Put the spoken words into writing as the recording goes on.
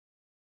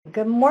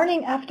Good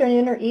morning,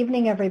 afternoon, or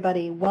evening,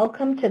 everybody.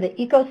 Welcome to the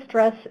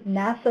ECOSTRESS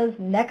NASA's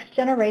Next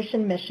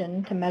Generation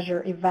Mission to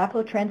measure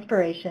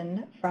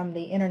evapotranspiration from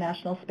the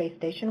International Space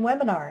Station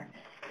webinar.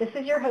 This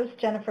is your host,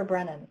 Jennifer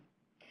Brennan.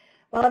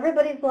 While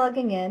everybody's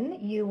logging in,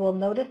 you will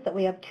notice that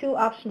we have two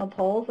optional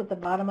polls at the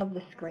bottom of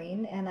the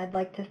screen, and I'd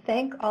like to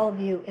thank all of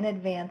you in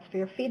advance for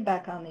your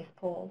feedback on these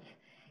polls.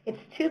 It's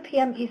 2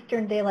 p.m.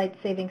 Eastern Daylight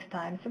Savings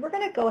Time, so we're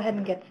going to go ahead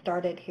and get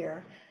started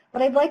here.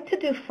 What I'd like to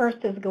do first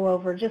is go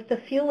over just a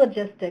few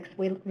logistics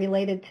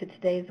related to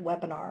today's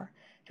webinar.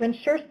 To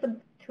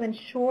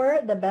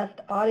ensure the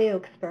best audio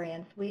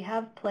experience, we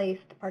have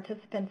placed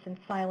participants in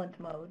silent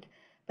mode.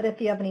 But if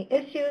you have any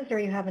issues or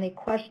you have any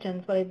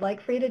questions, what I'd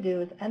like for you to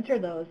do is enter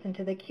those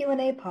into the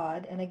Q&A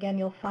pod, and again,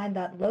 you'll find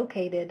that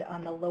located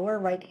on the lower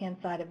right-hand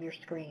side of your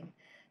screen.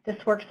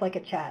 This works like a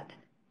chat.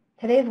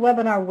 Today's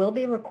webinar will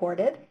be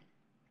recorded.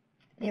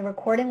 The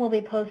recording will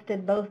be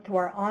posted both to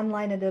our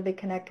online Adobe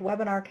Connect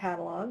webinar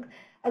catalog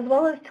as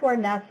well as to our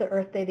NASA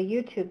Earthdata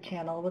YouTube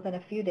channel within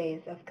a few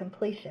days of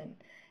completion.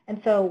 And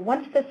so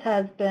once this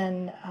has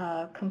been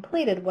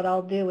completed, what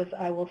I'll do is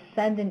I will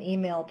send an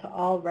email to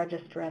all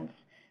registrants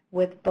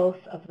with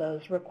both of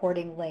those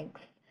recording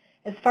links.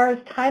 As far as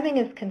timing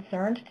is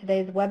concerned,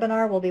 today's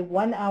webinar will be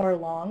 1 hour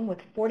long with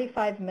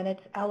 45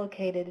 minutes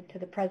allocated to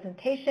the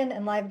presentation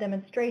and live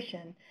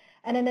demonstration,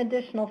 and an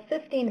additional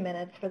 15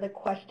 minutes for the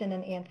question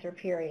and answer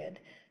period.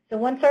 So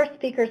once our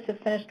speakers have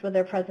finished with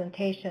their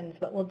presentations,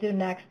 what we'll do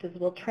next is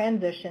we'll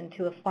transition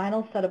to a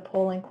final set of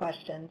polling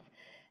questions,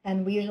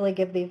 and we usually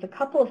give these a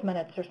couple of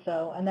minutes or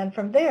so, and then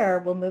from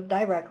there we'll move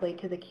directly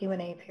to the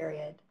Q&A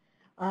period.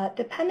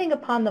 Depending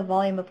upon the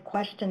volume of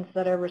questions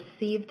that are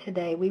received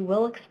today, we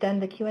will extend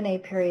the Q&A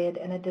period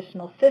an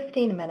additional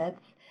 15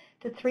 minutes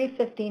to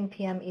 3:15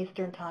 p.m.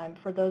 Eastern Time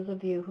for those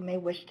of you who may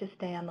wish to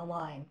stay on the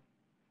line.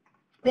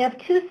 We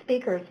have two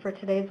speakers for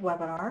today's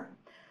webinar.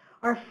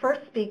 Our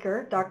first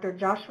speaker, Dr.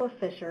 Joshua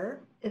Fisher,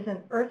 is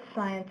an earth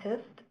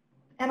scientist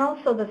and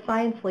also the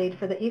science lead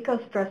for the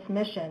ECOSTRESS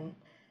Mission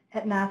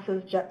at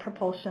NASA's Jet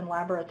Propulsion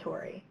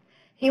Laboratory.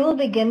 He will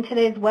begin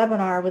today's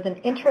webinar with an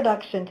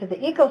introduction to the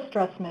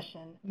ECOSTRESS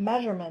Mission,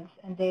 measurements,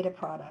 and data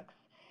products.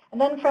 And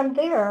then from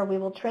there, we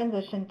will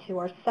transition to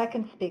our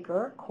second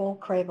speaker, Cole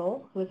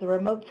Crable, who is a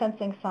remote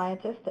sensing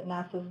scientist at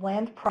NASA's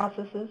Land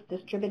Processes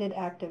Distributed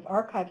Active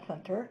Archive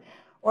Center,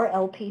 or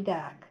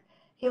LPDAC.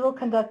 He will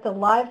conduct a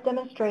live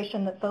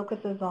demonstration that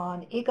focuses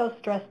on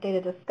ECOSTRESS data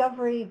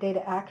discovery,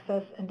 data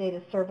access, and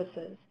data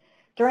services.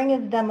 During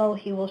his demo,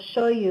 he will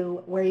show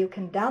you where you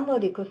can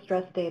download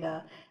ECOSTRESS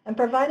data and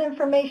provide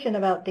information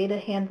about data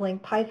handling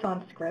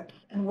Python scripts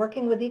and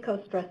working with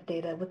ECOSTRESS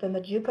data within the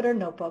Jupyter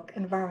Notebook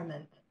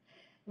environment.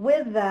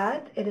 With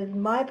that, it is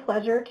my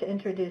pleasure to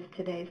introduce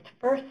today's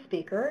first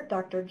speaker,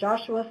 Dr.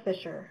 Joshua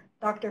Fisher.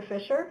 Dr.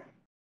 Fisher?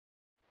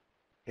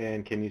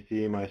 And can you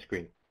see my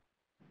screen?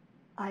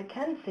 I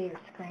can see your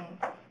screen.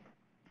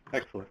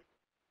 Excellent.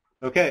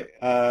 Okay,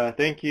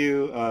 thank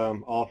you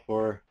all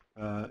for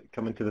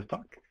coming to this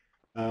talk.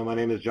 My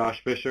name is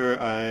Josh Fisher.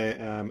 I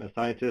am a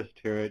scientist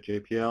here at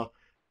JPL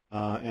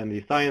and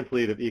the science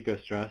lead of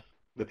ECOSTRESS.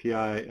 The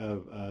PI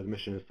of the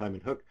mission is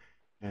Simon Hook,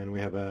 and we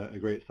have a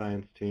great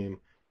science team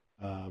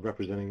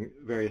representing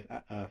various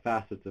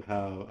facets of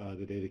how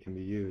the data can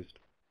be used.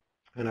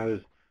 And I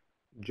was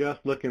just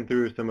looking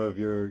through some of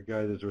your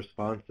guys'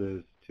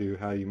 responses to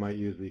how you might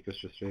use the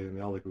ECOSTRESS data, and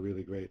they all look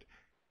really great,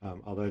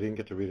 although I didn't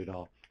get to read it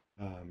all.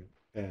 I'll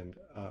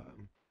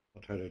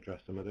try to address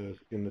some of those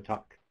in the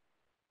talk.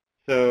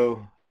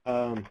 So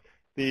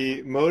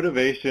the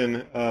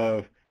motivation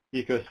of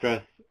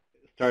ECOSTRESS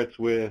starts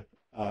with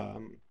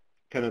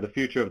kind of the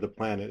future of the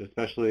planet,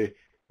 especially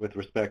with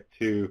respect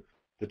to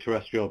the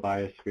terrestrial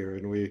biosphere.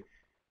 And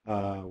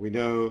we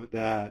know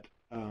that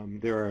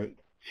there are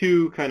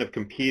two kind of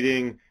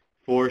competing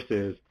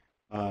forces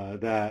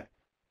that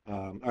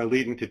are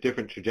leading to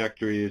different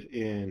trajectories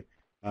in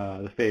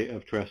the fate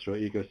of terrestrial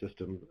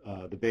ecosystems,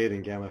 the beta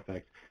and gamma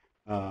effect.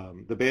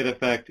 The beta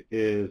effect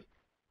is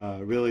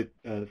really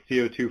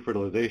CO2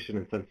 fertilization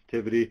and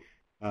sensitivity,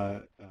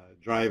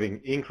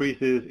 driving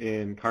increases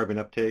in carbon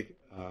uptake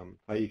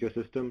by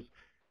ecosystems.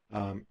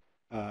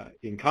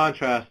 In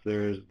contrast,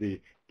 there's the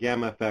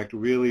gamma effect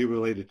really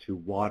related to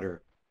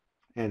water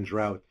and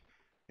droughts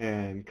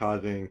and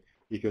causing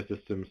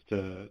ecosystems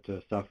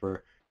to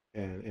suffer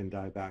and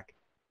die back.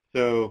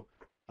 So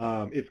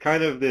it's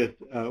kind of this,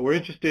 we're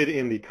interested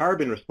in the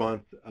carbon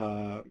response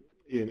for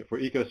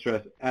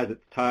ECOSTRESS as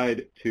it's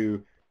tied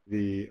to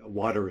the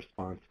water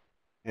response.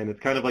 And it's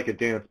kind of like a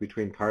dance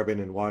between carbon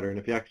and water. And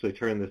if you actually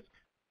turn this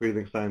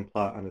breathing sign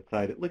plot on its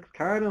side, it looks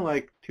kind of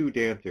like two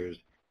dancers,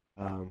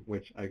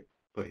 which I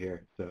put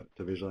here to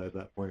visualize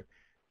that point.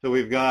 So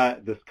we've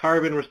got this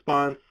carbon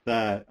response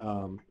that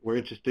we're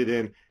interested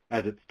in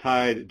as it's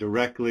tied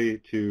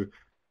directly to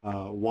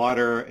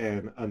water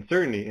and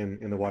uncertainty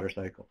in the water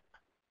cycle.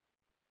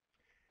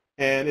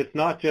 And it's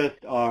not just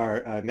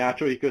our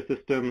natural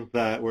ecosystems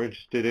that we're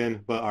interested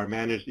in, but our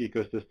managed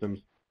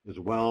ecosystems as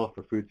well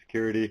for food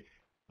security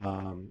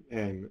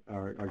and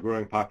our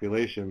growing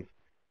populations.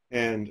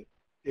 And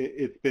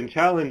it's been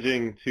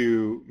challenging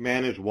to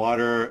manage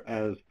water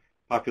as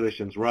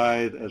populations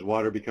rise, as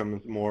water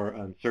becomes more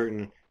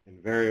uncertain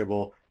and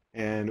variable,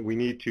 and we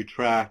need to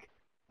track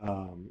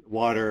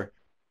water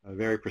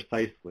very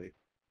precisely.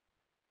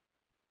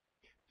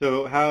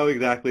 So how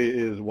exactly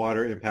is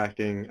water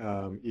impacting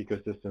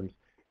ecosystems?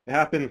 It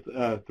happens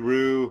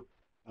through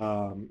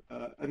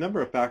a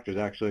number of factors,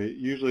 actually,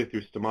 usually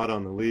through stomata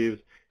on the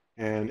leaves.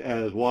 And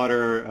as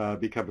water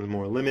becomes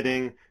more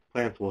limiting,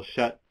 plants will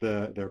shut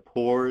their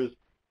pores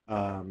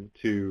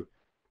to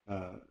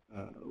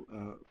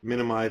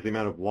minimize the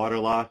amount of water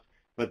loss.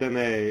 But then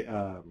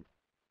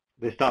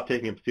they stop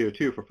taking up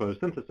CO2 for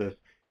photosynthesis,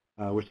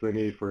 which they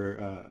need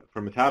for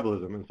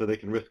metabolism, and so they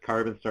can risk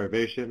carbon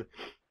starvation.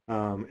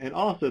 And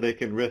also they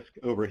can risk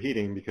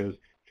overheating because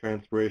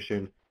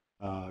transpiration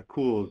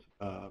cools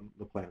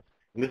the plants.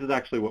 And this is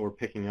actually what we're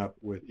picking up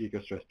with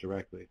EcoStress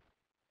directly.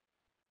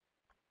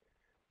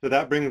 So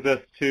that brings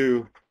us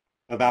to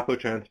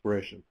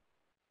evapotranspiration.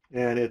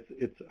 And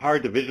it's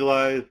hard to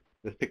visualize.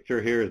 This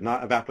picture here is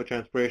not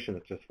evapotranspiration,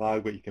 it's just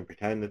fog, but you can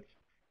pretend it's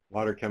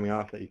water coming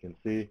off that you can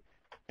see.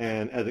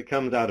 And as it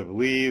comes out of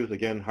leaves,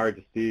 again, hard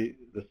to see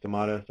the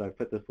stomata, so I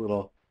put this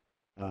little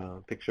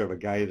picture of a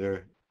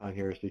geyser on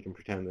here so you can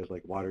pretend there's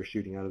like water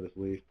shooting out of this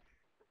leaf.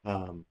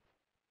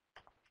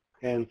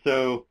 And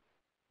so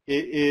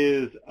it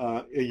is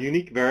a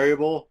unique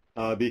variable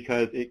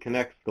because it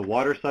connects the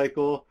water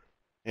cycle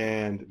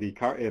and the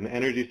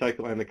energy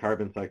cycle and the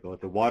carbon cycle.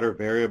 It's a water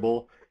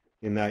variable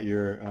in that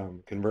you're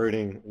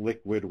converting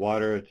liquid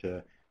water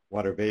to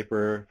water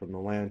vapor from the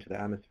land to the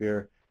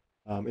atmosphere.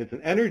 It's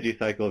an energy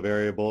cycle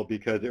variable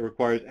because it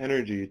requires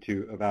energy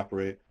to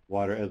evaporate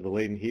water as the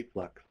latent heat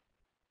flux.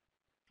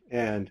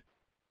 And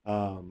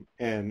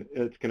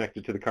it's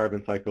connected to the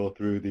carbon cycle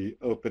through the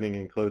opening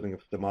and closing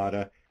of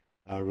stomata,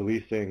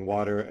 releasing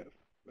water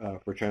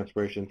for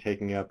transpiration,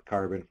 taking up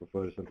carbon for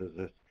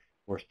photosynthesis,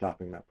 or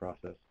stopping that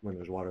process when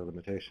there's water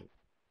limitation,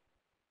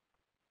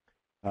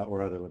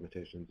 or other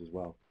limitations as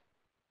well.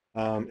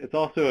 It's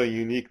also a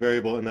unique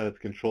variable in that it's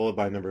controlled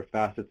by a number of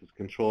facets. It's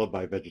controlled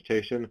by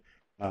vegetation.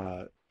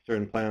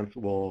 Certain plants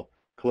will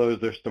close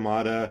their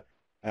stomata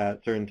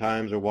at certain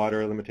times or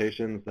water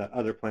limitations that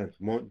other plants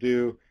won't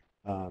do.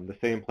 The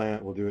same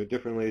plant will do it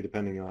differently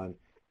depending on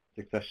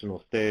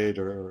successional stage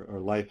or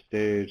life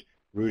stage,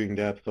 rooting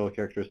depth, soil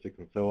characteristics,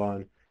 and so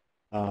on.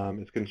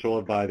 It's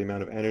controlled by the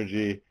amount of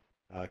energy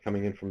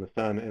coming in from the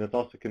sun, and it's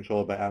also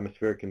controlled by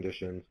atmospheric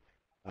conditions.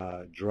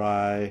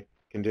 Dry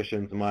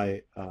conditions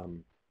might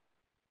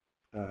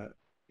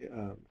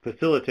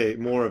facilitate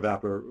more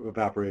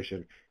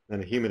evaporation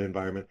than a humid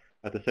environment.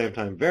 At the same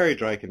time, very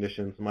dry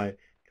conditions might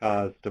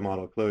cause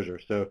stomatal closure,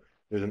 so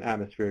there's an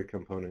atmospheric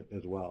component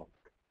as well.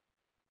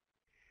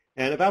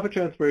 And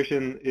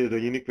evapotranspiration is a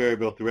unique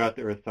variable throughout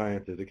the earth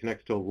sciences. It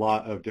connects to a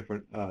lot of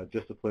different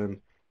disciplines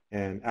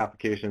and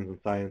applications and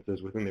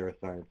sciences within the earth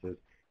sciences.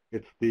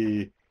 It's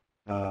the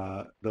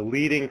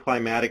leading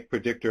climatic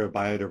predictor of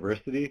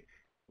biodiversity.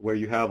 Where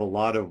you have a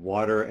lot of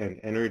water and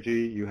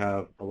energy, you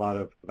have a lot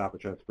of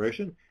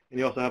evapotranspiration, and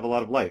you also have a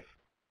lot of life.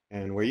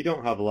 And where you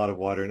don't have a lot of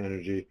water and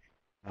energy,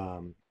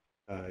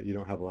 you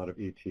don't have a lot of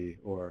ET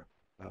or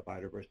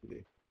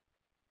biodiversity.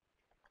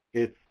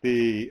 It's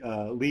the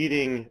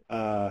leading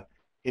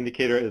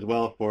indicator as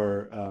well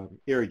for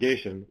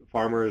irrigation.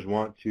 Farmers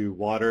want to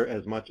water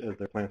as much as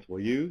their plants will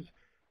use,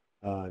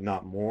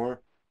 not more,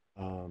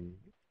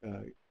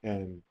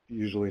 and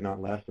usually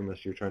not less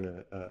unless you're trying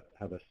to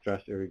have a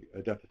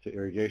deficit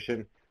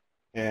irrigation.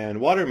 And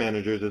water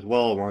managers as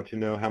well want to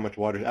know how much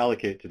water to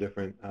allocate to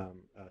different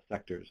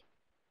sectors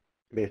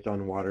based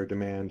on water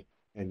demand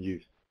and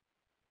use.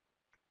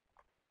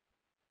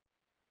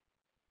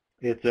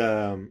 It's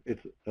a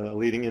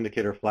leading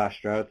indicator of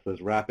flash droughts,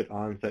 those rapid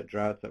onset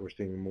droughts that we're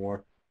seeing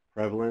more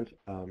prevalent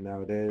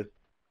nowadays.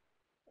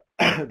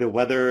 The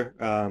weather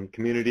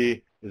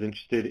community is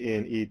interested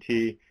in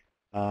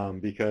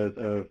ET because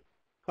of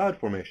cloud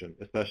formation,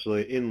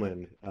 especially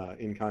inland,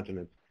 in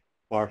continents,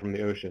 far from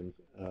the oceans.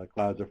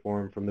 Clouds are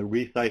formed from the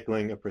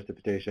recycling of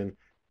precipitation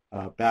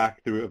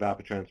back through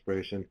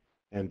evapotranspiration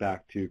and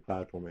back to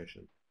cloud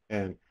formation.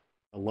 And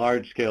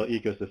large-scale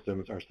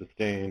ecosystems are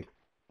sustained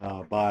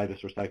by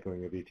this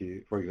recycling of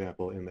ET, for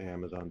example, in the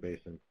Amazon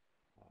basin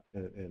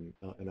and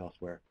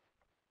elsewhere.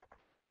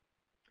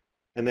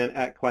 And then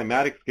at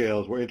climatic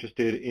scales, we're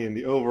interested in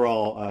the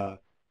overall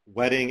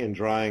wetting and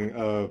drying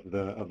of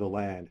the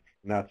land,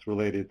 and that's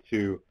related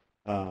to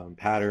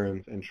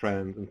patterns and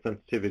trends and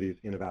sensitivities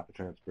in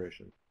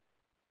evapotranspiration.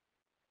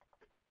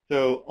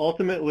 So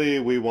ultimately,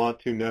 we want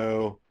to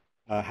know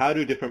how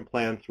do different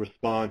plants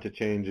respond to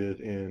changes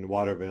in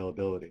water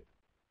availability.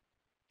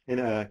 In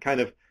a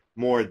kind of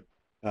more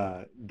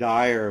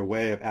dire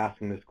way of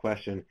asking this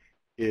question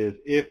is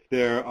if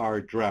there are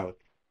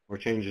droughts or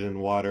changes in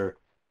water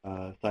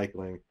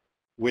cycling,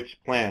 which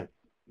plants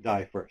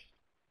die first?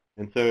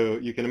 And so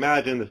you can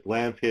imagine this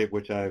landscape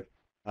which I'm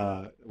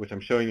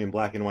showing you in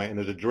black and white, and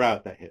there's a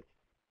drought that hits.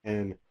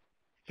 And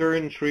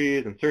certain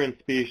trees and certain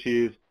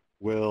species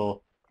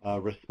will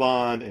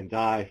respond and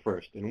die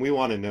first, and we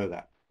want to know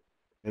that.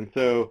 And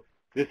so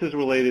this is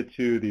related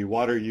to the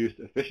water use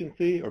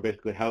efficiency, or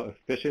basically how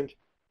efficient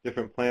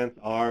different plants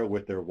are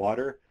with their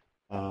water.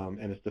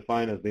 And it's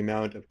defined as the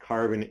amount of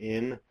carbon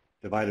in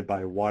divided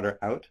by water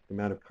out, the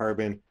amount of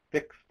carbon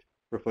fixed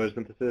for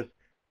photosynthesis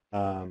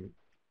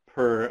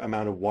per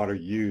amount of water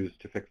used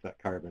to fix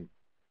that carbon.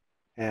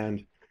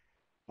 And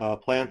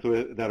plants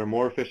that are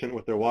more efficient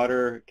with their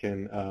water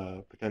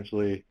can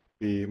potentially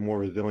be more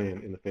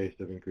resilient in the face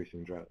of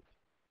increasing droughts.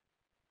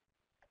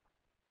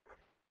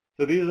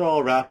 So these are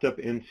all wrapped up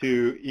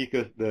into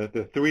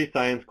the three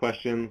science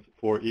questions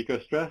for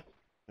ECOSTRESS.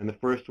 And the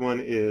first one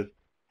is,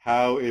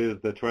 how is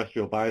the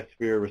terrestrial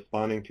biosphere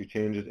responding to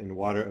changes in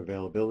water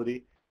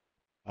availability?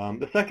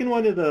 The second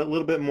one is a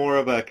little bit more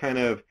of a kind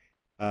of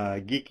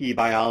geeky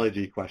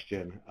biology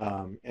question.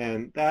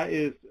 And that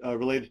is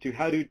related to,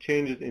 how do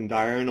changes in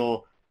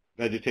diurnal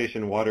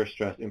vegetation water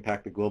stress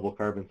impact the global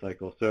carbon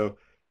cycle? So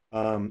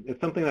it's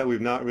something that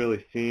we've not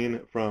really seen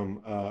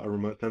from a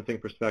remote sensing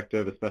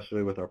perspective,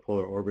 especially with our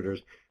polar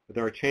orbiters, but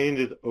there are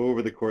changes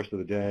over the course of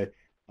the day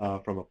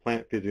from a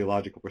plant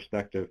physiological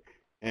perspective,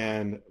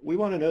 and we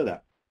want to know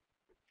that.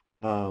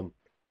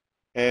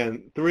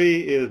 And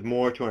three is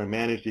more to our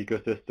managed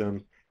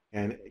ecosystems,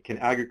 and can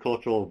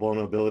agricultural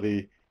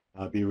vulnerability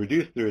be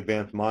reduced through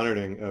advanced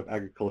monitoring of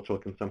agricultural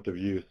consumptive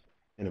use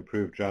and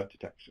improved drought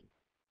detection?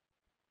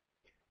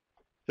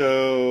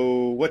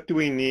 So what do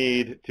we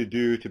need to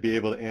do to be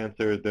able to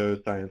answer those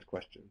science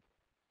questions?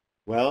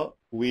 Well,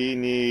 we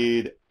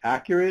need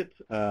accurate,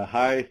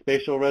 high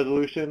spatial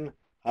resolution,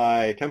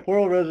 high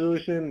temporal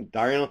resolution,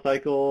 diurnal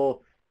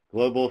cycle,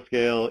 global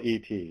scale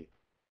ET.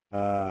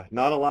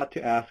 Not a lot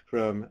to ask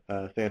from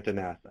Santa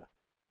NASA.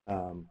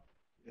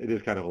 It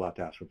is kind of a lot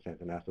to ask from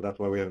Santa NASA. That's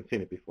why we haven't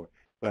seen it before,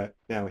 but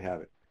now we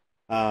have it.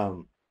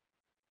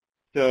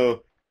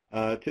 So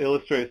to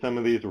illustrate some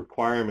of these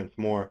requirements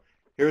more,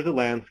 here's a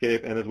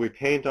landscape, and as we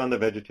paint on the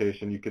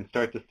vegetation, you can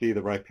start to see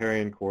the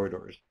riparian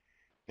corridors.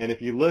 And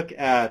if you look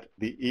at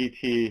the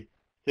ET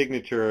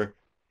signature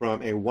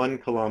from a 1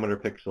 kilometer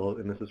pixel,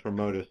 and this is from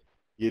MODIS,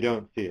 you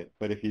don't see it.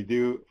 But if you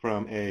do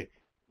from a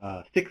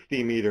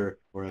 60 meter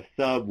or a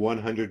sub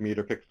 100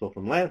 meter pixel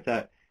from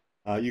Landsat,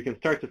 you can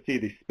start to see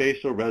the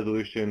spatial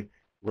resolution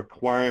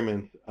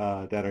requirements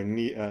that are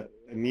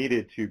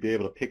needed to be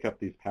able to pick up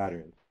these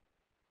patterns.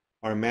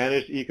 Our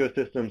managed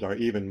ecosystems are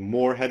even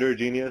more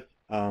heterogeneous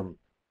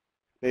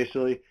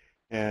spatially,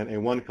 and a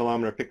 1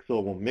 kilometer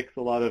pixel will mix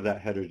a lot of that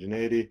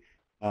heterogeneity,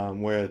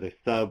 whereas a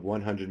sub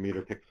 100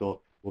 meter pixel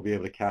will be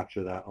able to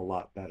capture that a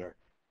lot better.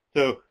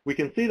 So we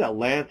can see that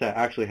Landsat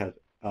actually has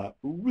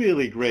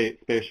really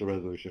great spatial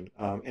resolution,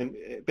 and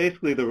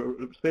basically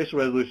the spatial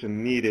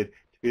resolution needed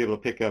to be able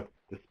to pick up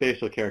the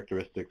spatial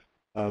characteristics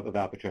of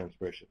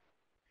evapotranspiration.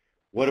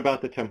 What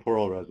about the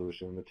temporal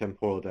resolution, the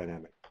temporal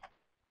dynamics?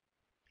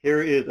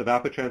 Here is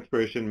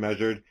evapotranspiration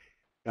measured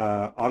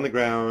on the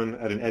ground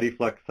at an eddy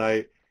flux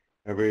site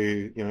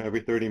every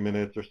 30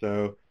 minutes or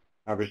so,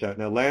 averaged out.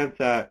 Now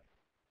Landsat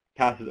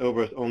passes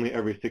over us only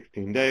every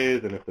 16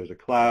 days, and if there's a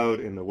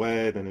cloud in the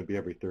way, then it'd be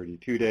every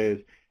 32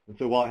 days. And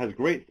so while it has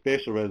great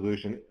spatial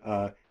resolution,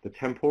 the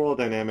temporal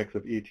dynamics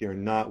of ET are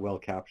not well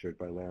captured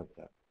by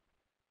Landsat.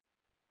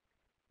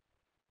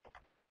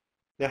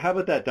 Now how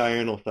about that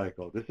diurnal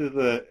cycle? This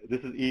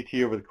is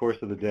ET over the course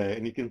of the day,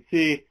 and you can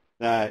see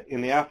that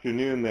in the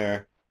afternoon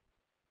there's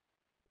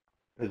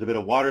a bit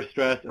of water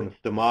stress, and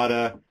the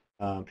stomata,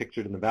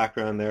 pictured in the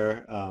background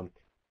there,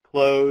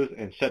 close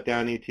and shut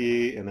down ET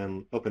and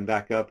then open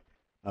back up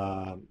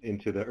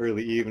into the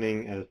early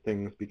evening as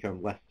things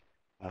become less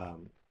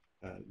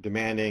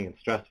demanding and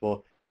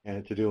stressful,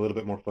 and to do a little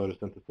bit more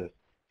photosynthesis.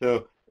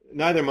 So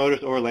neither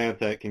MODIS or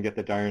Landsat can get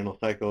the diurnal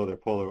cycle. They're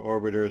polar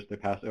orbiters. They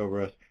pass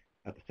over us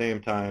at the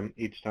same time,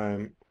 each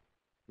time,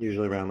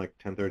 usually around like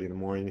 10:30 in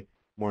the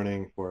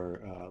morning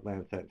for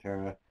Landsat and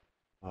Terra.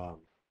 Now,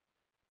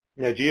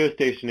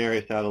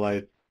 geostationary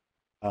satellites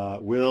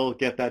will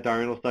get that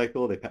diurnal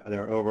cycle.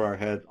 They're over our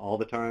heads all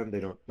the time. They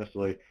don't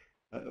necessarily,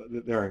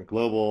 they aren't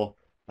global,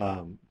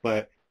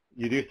 but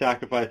you do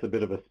sacrifice a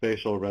bit of a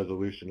spatial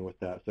resolution with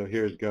that. So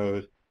here's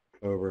GOES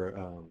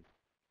over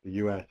the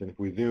U.S., and if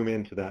we zoom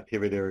into that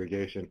pivot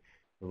irrigation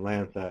from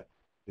Landsat,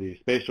 the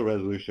spatial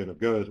resolution of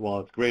GOES,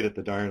 while it's great at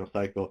the diurnal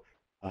cycle,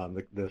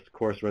 this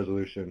coarse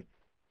resolution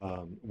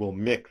will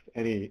mix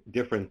any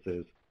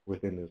differences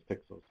within those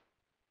pixels.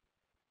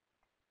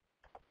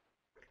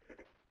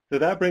 So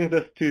that brings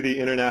us to the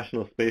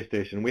International Space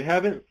Station. We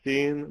haven't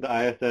seen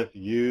the ISS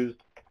used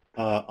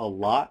a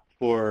lot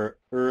for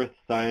Earth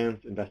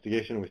science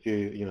investigation. We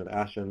see, the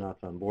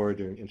astronauts on board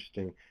doing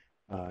interesting,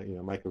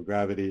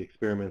 microgravity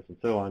experiments and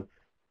so on.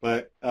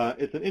 But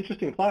it's an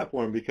interesting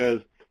platform because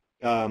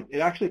it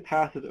actually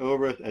passes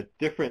over us at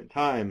different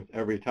times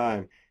every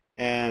time,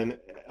 and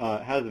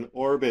has an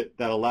orbit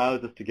that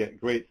allows us to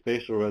get great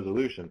spatial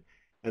resolution.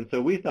 And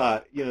so we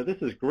thought,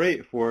 this is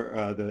great for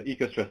the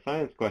ECOSTRESS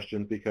science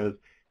questions, because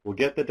we'll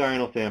get the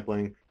diurnal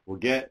sampling, we'll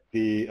get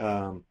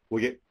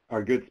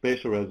our good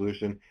spatial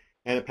resolution,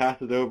 and it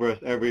passes over us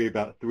every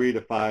about 3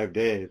 to 5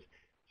 days.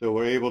 So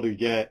we're able to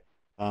get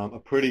a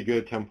pretty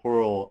good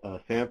temporal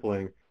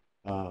sampling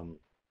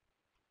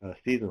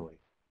seasonally.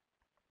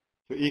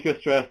 So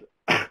ECOSTRESS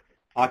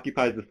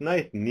occupies this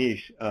nice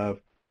niche of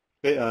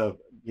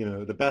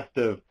the best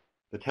of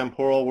the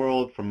temporal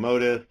world from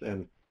MODIS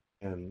and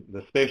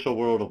the spatial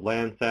world of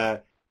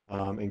Landsat,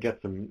 and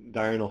gets some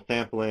diurnal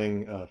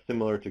sampling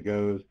similar to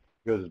GOES.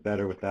 GOES is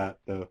better with that,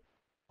 though,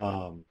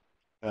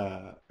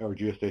 or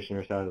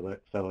geostationary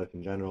satellites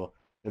in general.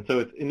 And so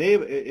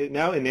it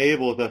now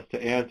enables us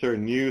to answer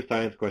new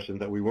science questions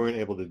that we weren't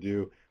able to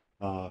do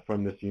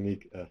from this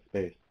unique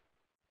space.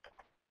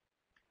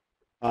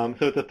 So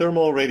it's a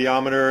thermal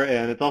radiometer,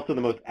 and it's also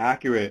the most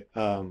accurate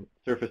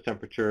surface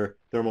temperature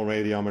thermal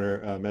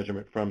radiometer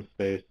measurement from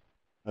space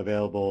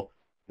available.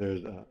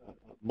 There's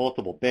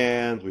multiple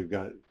bands. We've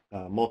got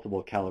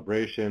multiple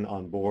calibration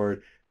on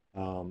board.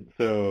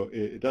 So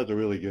it does a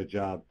really good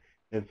job.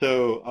 And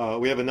so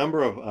we have a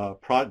number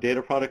of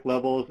data product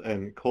levels,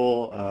 and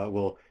Cole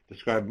will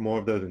describe more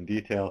of those in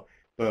detail.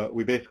 But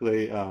we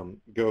basically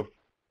go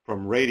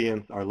from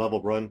radiance, our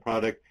level 1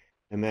 product,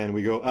 and then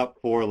we go up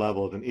 4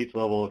 levels, and each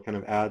level kind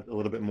of adds a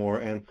little bit more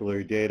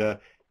ancillary data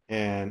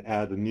and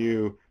adds a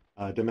new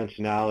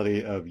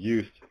dimensionality of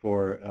use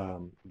for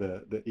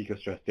the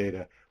ECOSTRESS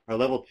data. Our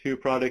level 2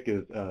 product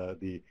is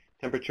the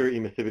temperature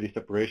emissivity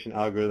separation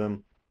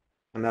algorithm,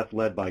 and that's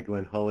led by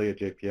Glenn Hulley at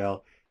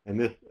JPL. And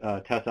this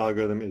test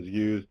algorithm is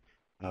used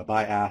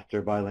by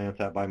Aster, by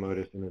Landsat, by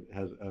MODIS, and it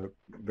has a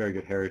very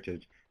good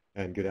heritage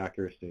and good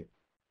accuracy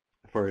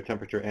for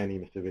temperature and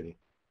emissivity.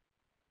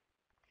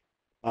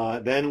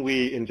 Then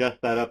we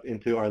ingest that up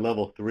into our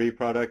level 3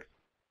 products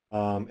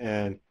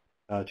and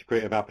to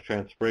create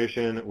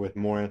evapotranspiration with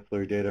more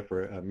ancillary data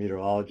for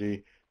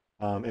meteorology.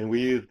 And we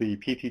use the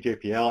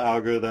PTJPL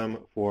algorithm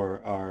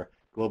for our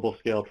global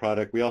scale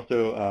product. We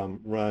also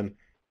run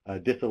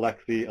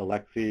Alexi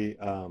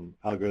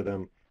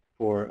algorithm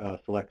for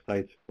select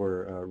sites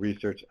for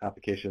research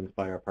applications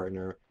by our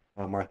partner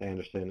Martha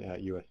Anderson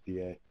at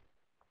USDA.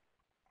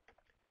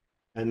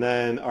 And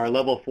then our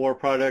level 4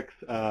 products,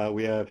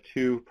 we have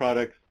 2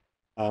 products.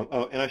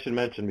 Oh, and I should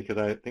mention, because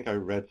I think I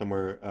read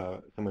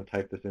somewhere someone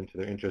typed this into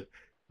their interest,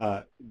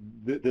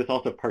 this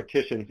also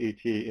partitions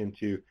ET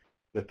into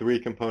the 3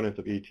 components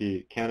of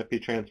ET: canopy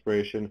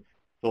transpiration,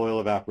 soil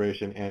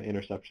evaporation, and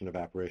interception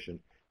evaporation,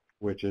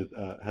 which is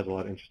has a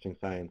lot of interesting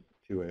science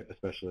to it,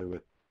 especially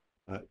with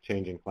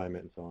changing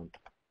climate and so on.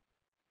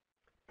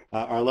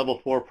 Our level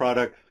 4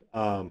 products,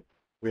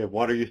 we have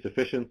water use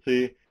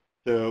efficiency.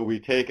 So we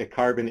take a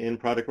carbon in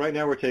product. Right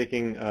now we're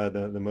taking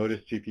the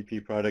MODIS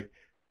GPP product,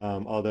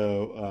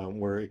 although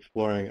we're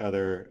exploring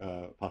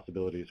other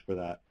possibilities for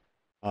that.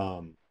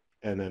 And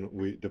then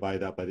we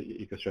divide that by the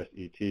ECOSTRESS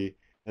ET.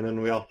 And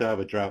then we also have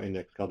a drought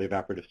index called the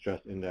Evaporative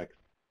Stress Index,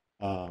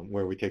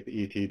 where we take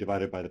the ET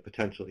divided by the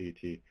potential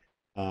ET.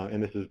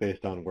 And this is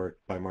based on work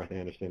by Martha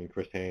Anderson and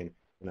Chris Hain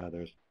and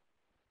others.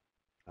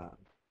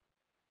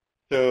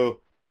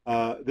 So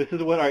this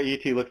is what our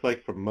ET looks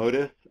like from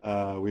MODIS.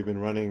 We've been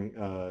running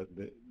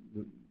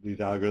these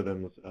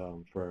algorithms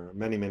for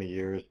many, many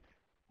years.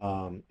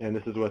 And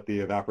this is what the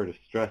Evaporative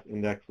Stress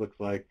Index looks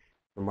like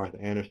from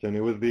Martha Anderson.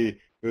 It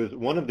was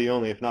one of the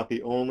only, if not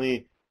the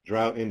only,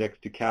 drought index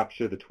to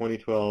capture the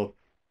 2012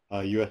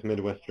 U.S.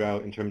 Midwest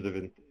drought in terms of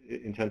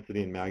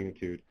intensity and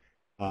magnitude,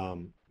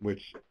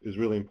 which is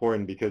really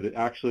important because it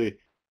actually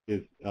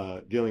is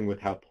dealing with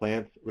how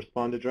plants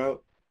respond to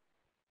drought.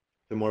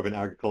 So more of an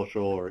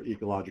agricultural or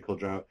ecological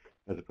drought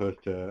as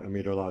opposed to a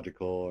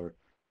meteorological or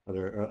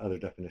other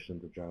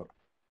definitions of drought.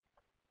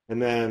 And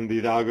then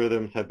these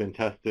algorithms have been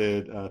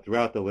tested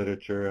throughout the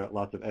literature at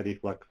lots of eddy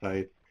flux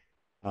sites,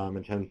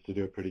 and tends to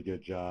do a pretty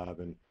good job.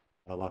 And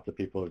lots of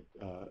people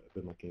have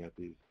been looking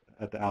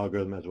at the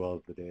algorithm as well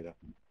as the data.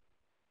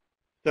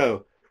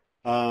 So,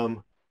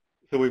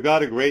 so we've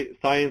got a great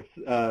science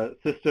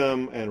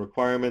system and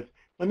requirements.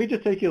 Let me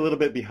just take you a little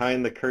bit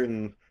behind the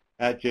curtains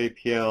at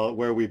JPL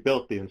where we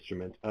built the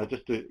instrument,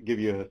 just to give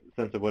you a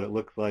sense of what it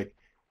looks like.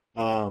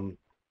 It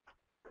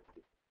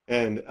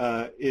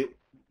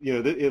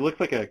looks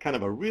like a kind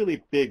of a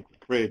really big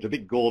fridge, a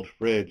big gold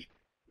fridge.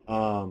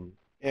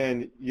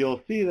 And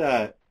you'll see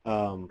that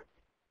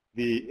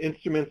the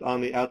instruments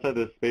on the outside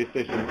of the space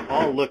station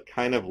all look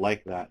kind of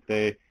like that.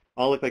 They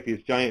all look like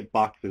these giant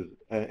boxes,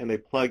 and they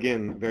plug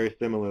in very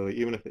similarly,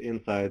 even if the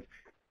insides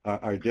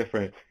are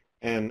different.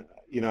 And,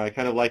 I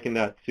kind of liken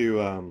that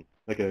to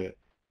like a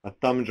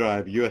thumb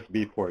drive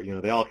USB port.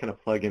 They all kind of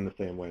plug in the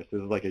same way. So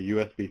this is like a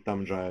USB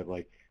thumb drive,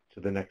 like to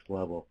the next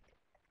level.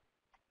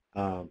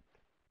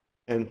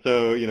 And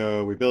so,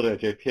 we built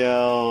it at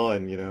JPL,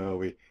 and,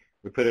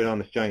 we put it on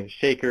this giant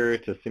shaker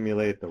to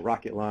simulate the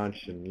rocket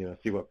launch and,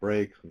 see what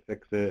breaks and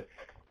fix it.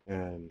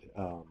 And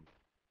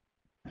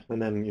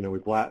then, we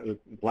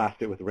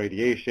blast it with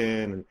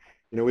radiation,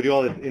 and, we do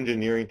all this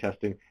engineering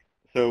testing.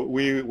 So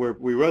we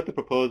wrote the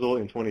proposal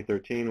in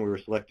 2013. We were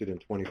selected in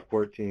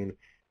 2014,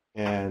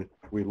 and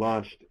we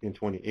launched in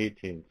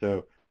 2018.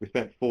 So we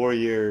spent 4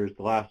 years,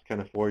 the last kind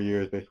of 4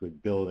 years, basically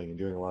building and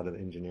doing a lot of the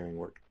engineering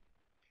work.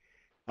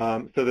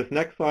 So this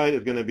next slide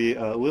is going to be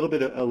a little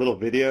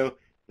video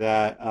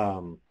that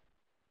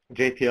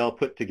JPL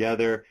put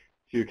together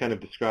to kind of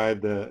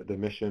describe the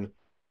mission,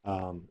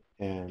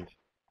 and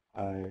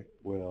I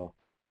will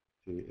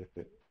see if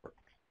it works.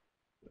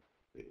 Let's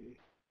see.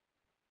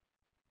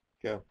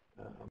 Go.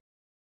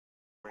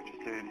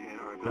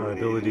 Our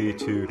ability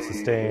to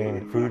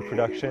sustain food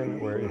production.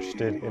 We're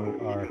interested in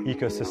our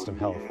ecosystem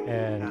health,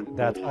 and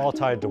that's all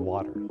tied to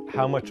water.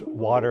 How much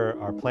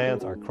water our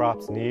plants, our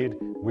crops need,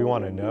 we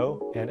want to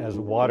know. And as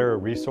water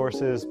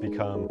resources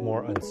become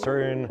more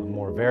uncertain,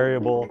 more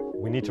variable,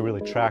 we need to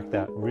really track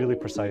that really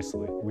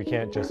precisely. We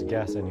can't just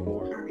guess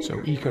anymore. So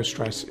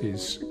EcoStress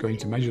is going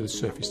to measure the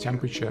surface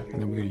temperature,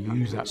 and then we're going to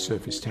use that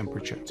surface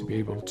temperature to be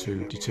able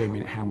to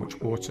determine how much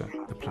water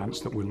the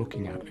plants that we're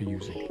looking at are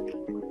using.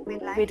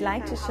 We'd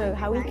like to show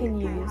how we can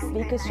use the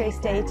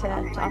EcoStress data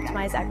to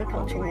optimize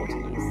agricultural water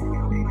use.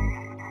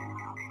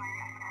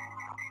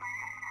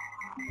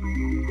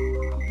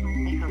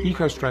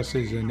 EcoStress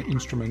is an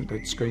instrument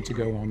that's going to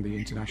go on the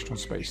International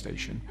Space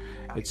Station.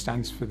 It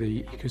stands for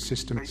the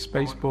Ecosystem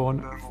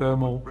Spaceborne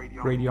Thermal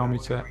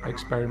Radiometer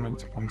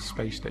Experiment on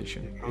Space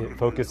Station. It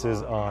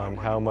focuses on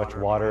how much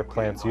water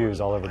plants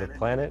use all over the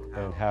planet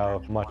and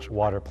how much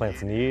water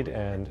plants need,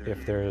 and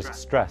if there's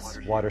stress,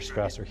 water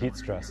stress or heat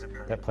stress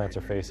that plants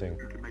are facing.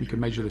 We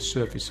can measure the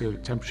surface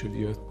temperature of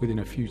the Earth within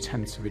a few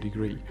tenths of a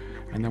degree,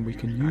 and then we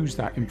can use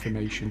that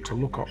information to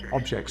look at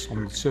objects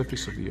on the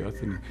surface of the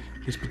Earth. In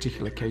this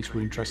particular case,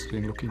 we're interested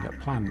in looking at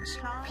plants.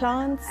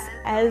 Plants,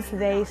 as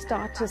they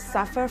start to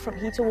suffer from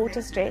heat or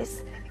water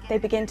stress, they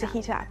begin to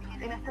heat up.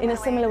 In a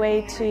similar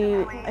way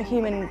to a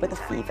human with a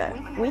fever,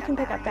 we can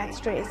pick up that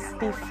stress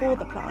before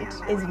the plant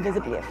is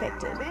visibly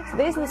affected. So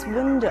there's this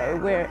window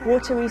where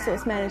water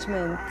resource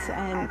management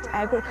and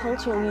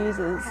agricultural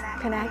users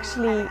can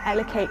actually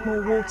allocate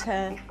more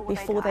water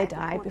before they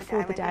die,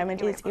 before the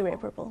damage is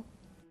irreparable.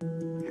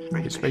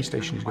 The space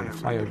station is going to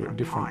fly over at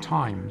different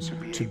times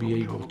to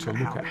be able to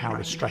look at how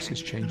the stress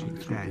is changing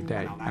through the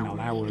day and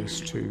allow us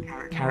to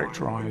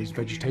characterize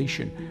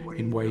vegetation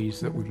in ways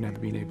that we've never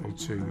been able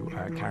to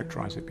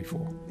characterize it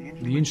before.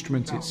 The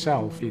instrument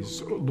itself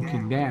is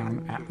looking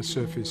down at the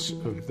surface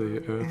of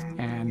the Earth,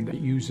 and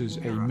it uses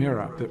a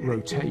mirror that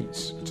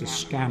rotates to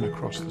scan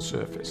across the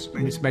surface.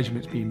 And this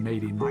measurement's being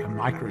made in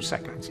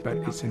microseconds, but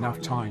it's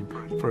enough time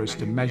for us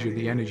to measure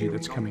the energy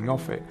that's coming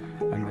off it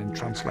and then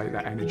translate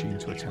that energy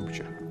into a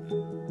temperature.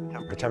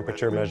 The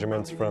temperature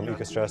measurements from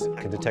EcoStress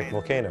can detect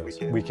volcanoes.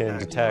 We can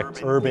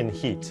detect urban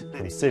heat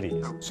from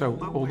cities. So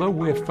although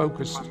we're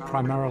focused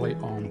primarily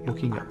on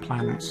looking at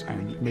plants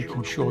and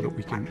making sure that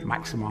we can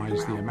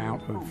maximize the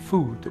amount of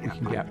food that we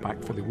can get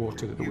back for the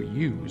water that we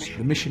use,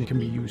 the mission can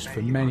be used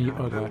for many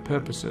other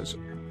purposes.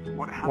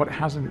 What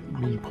hasn't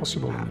been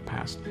possible in the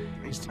past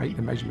is to make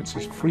the measurements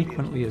as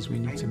frequently as we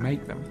need to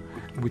make them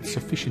with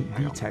sufficient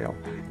detail,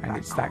 and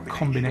it's that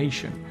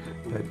combination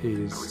that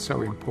is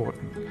so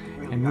important.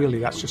 And really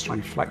that's just a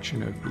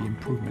reflection of the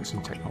improvements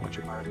in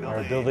technology. Our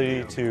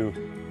ability to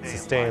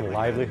sustain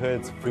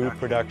livelihoods, food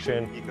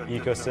production,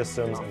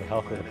 ecosystems, and the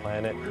health of the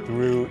planet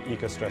through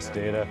EcoStress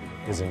data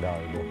is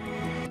invaluable.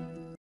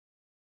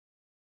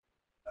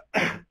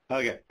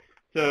 Okay,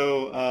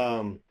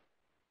 so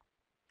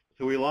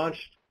we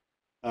launched,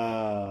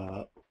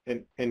 and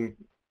can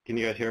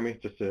you guys hear me?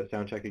 Just to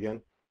sound check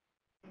again.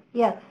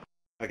 Yes.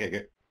 Okay,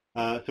 good.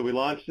 So we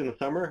launched in the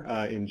summer,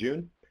 in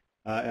June,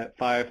 at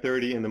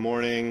 5:30 in the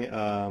morning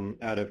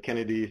out of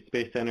Kennedy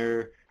Space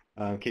Center,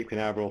 Cape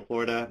Canaveral,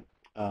 Florida.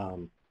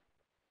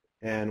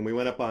 And we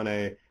went up on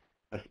a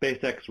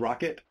SpaceX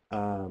rocket,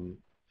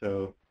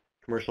 so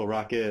commercial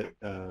rocket,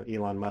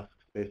 Elon Musk,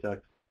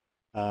 SpaceX.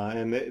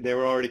 And they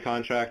were already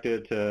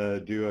contracted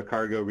to do a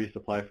cargo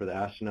resupply for the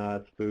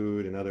astronauts,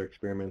 food and other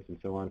experiments and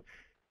so on.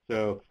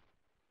 So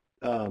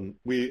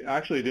we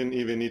actually didn't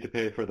even need to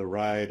pay for the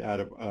ride out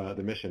of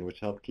the mission, which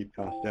helped keep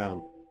costs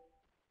down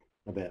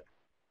a bit.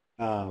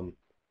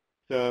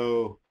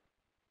 So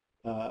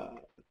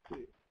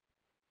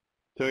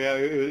yeah,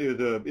 it was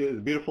a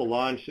beautiful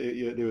launch.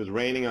 It was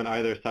raining on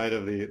either side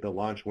of the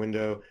launch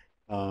window,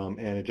 and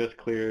it just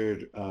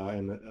cleared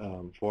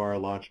for our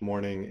launch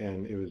morning,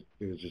 and it was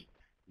just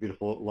a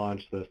beautiful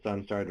launch. The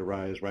sun started to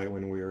rise right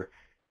when we were,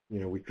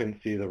 we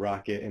couldn't see the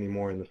rocket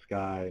anymore in the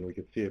sky, and we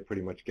could see it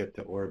pretty much get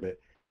to orbit.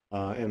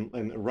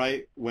 And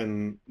right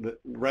when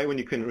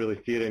you couldn't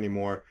really see it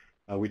anymore,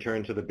 we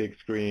turned to the big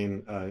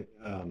screen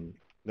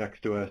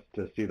next to us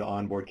to see the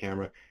onboard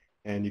camera,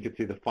 and you could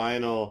see the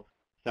final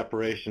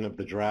separation of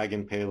the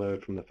Dragon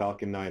payload from the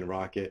Falcon 9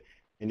 rocket,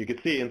 and you could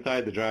see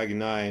inside the Dragon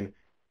 9,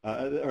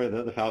 or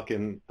the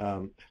Falcon,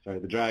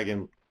 the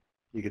Dragon,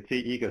 you could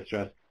see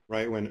EcoStress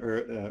right when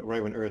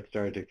Earth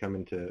started to come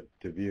into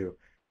view.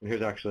 And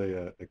here's actually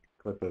a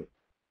clip of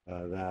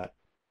that,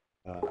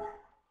 so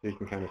you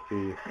can kind of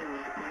see.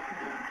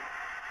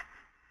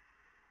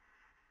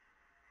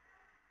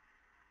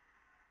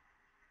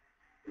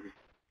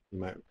 You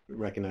might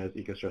recognize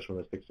EcoStress from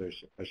those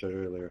pictures I showed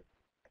earlier.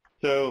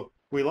 So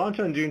we launched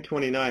on June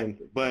 29th,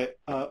 but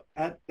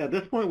at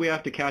this point we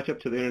have to catch up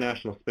to the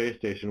International Space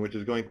Station, which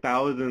is going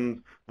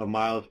thousands of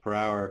miles per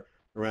hour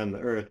around the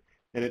Earth.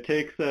 And it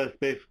takes us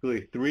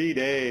basically 3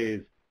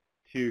 days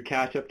to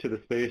catch up to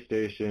the space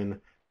station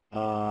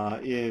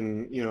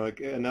in, you know,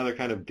 another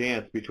kind of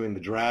dance between the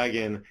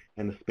Dragon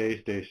and the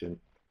space station.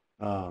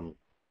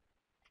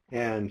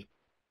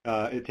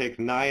 It takes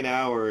 9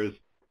 hours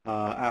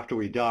after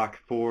we dock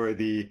for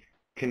the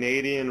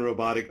Canadian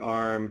robotic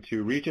arm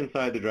to reach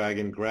inside the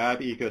Dragon, grab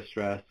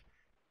ECOSTRESS,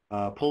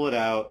 pull it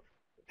out,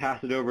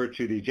 pass it over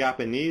to the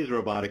Japanese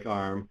robotic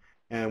arm,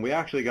 and we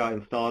actually got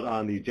installed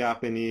on the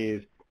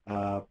Japanese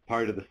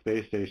part of the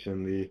space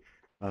station, the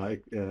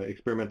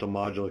experimental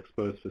module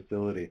exposed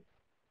facility.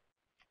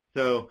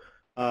 So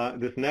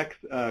this next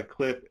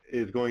clip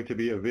is going to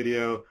be a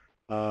video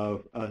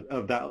of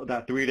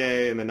that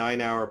 3-day and the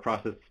 9-hour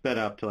process sped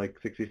up to like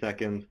 60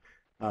 seconds,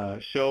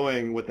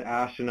 showing what the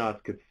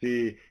astronauts could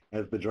see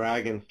as the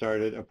Dragon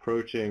started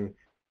approaching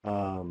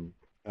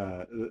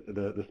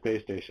the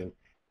space station.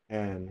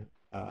 And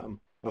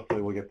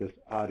hopefully we'll get this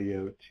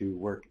audio to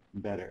work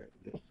better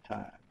this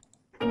time.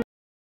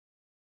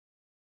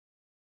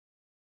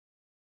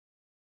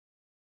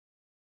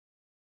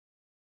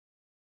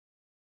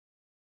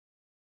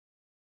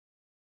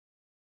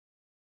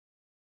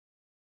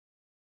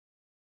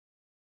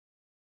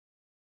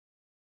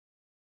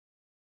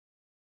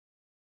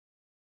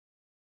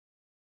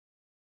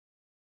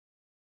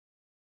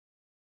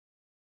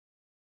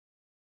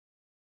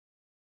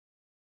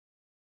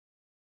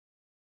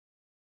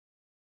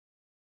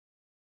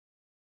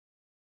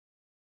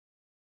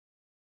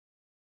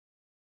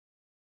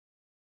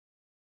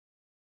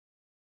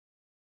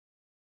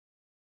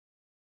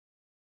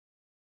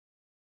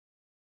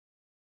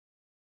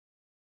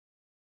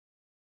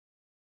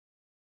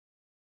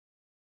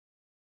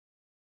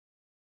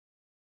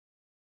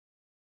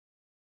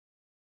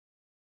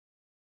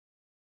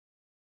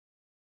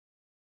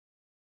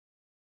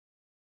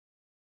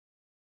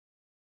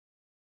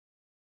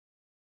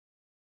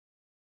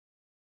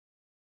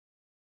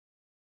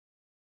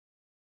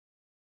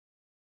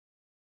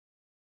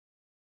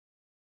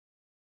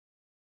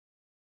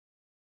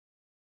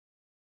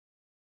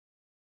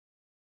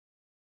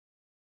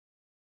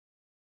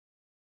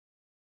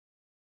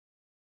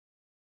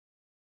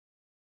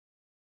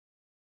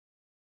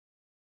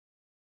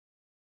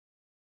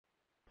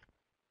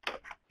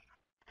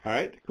 All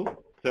right,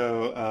 cool.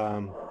 So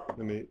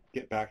let me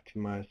get back to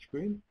my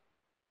screen.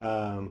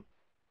 So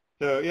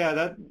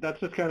yeah,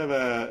 that's just kind of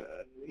a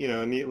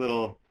a neat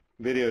little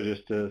video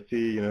just to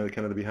see kind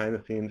of the behind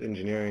the scenes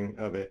engineering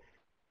of it.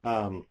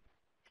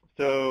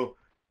 So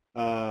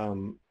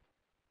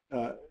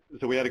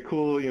we had a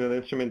cool the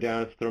instrument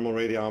down, it's a thermal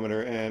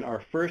radiometer, and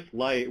our first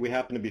light we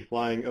happened to be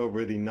flying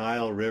over the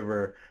Nile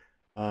River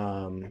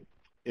in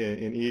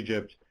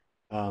Egypt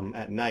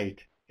at night.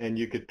 And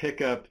you could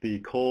pick up the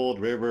cold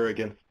river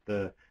against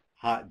the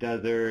hot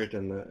desert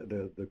and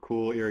the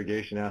cool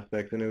irrigation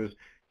aspects, and it was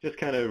just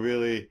kind of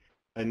really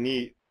a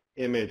neat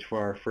image for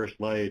our first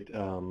light,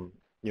 and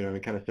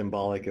kind of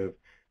symbolic of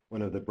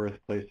one of the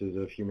birthplaces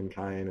of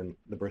humankind and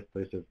the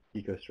birthplace of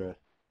ECOSTRESS.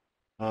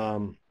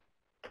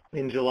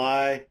 In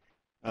July,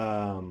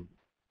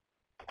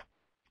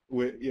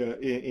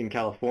 in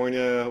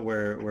California,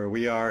 where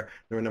we are,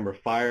 there were a number of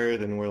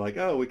fires, and we're like,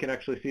 oh, we can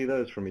actually see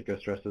those from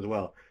ECOSTRESS as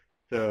well.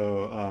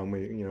 So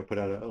we put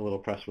out a little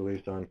press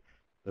release on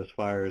those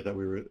fires that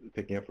we were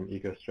picking up from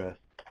ECOSTRESS.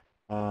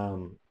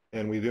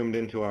 And we zoomed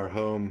into our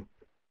home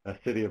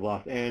city of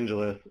Los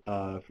Angeles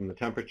from the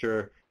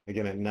temperature,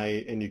 again at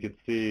night, and you could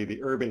see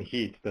the urban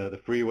heat, the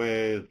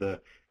freeways, the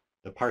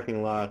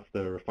parking lots,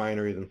 the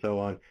refineries, and so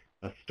on,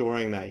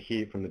 storing that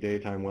heat from the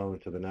daytime well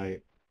into the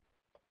night.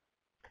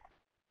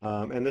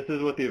 And this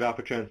is what the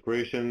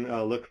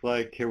evapotranspiration looks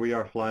like. Here we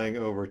are flying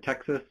over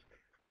Texas,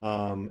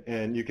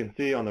 and you can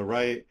see on the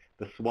right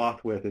the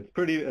swath width. It's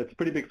a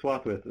pretty big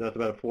swath width. That's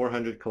about a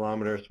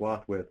 400-kilometer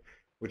swath width,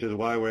 which is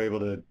why we're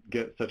able to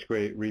get such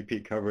great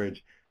repeat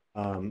coverage.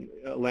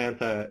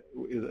 Landsat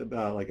is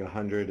about like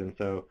 100 and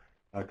so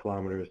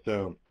kilometers,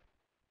 so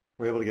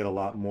we're able to get a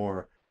lot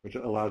more, which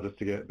allows us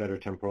to get better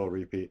temporal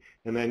repeat.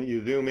 And then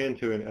you zoom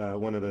into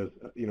one of those,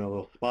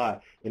 little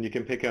spot, and you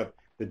can pick up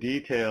the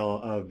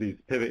detail of these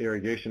pivot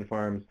irrigation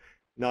farms,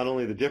 not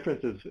only the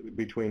differences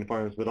between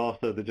farms, but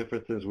also the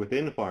differences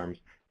within farms,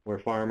 where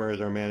farmers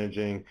are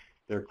managing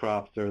their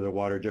crops or their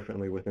water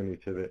differently within these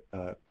pivot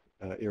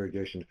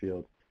irrigation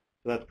fields.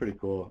 So that's pretty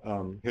cool.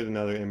 Here's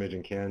another image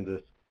in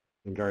Kansas,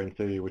 in Garden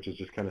City, which is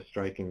just kind of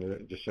striking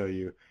to just show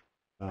you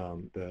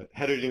the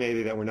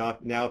heterogeneity that we're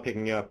now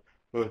picking up,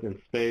 both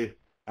in space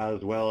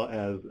as well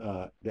as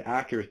the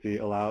accuracy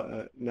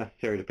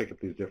necessary to pick up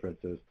these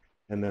differences,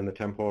 and then the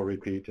temporal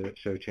repeat to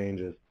show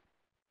changes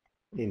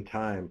in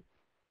time.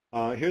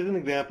 Here's an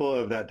example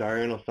of that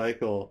diurnal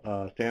cycle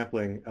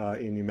sampling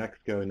in New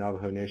Mexico and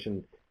Navajo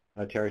Nation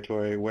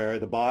territory, where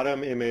the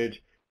bottom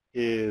image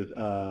is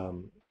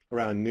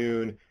around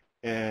noon,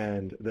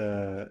 and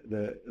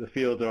the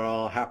fields are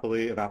all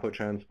happily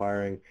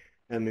evapotranspiring,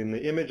 and then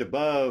the image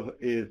above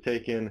is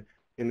taken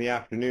in the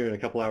afternoon, a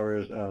couple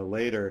hours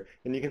later,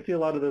 and you can see a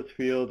lot of those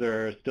fields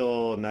are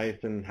still nice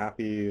and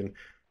happy and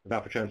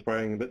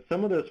evapotranspiring, but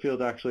some of those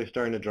fields actually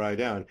starting to dry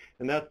down,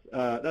 and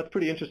that's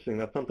pretty interesting.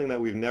 That's something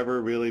that we've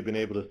never really been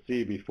able to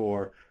see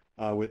before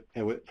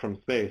from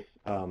space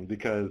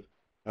because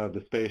of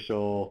the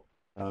spatial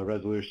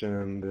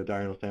resolution, the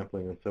diurnal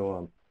sampling, and so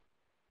on,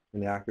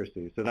 and the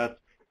accuracy. So that's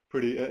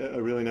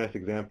a really nice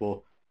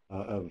example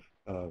of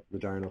the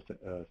diurnal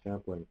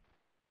sampling.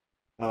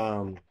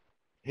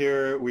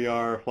 Here we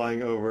are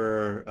flying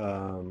over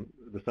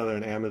the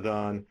southern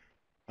Amazon,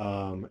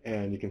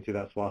 and you can see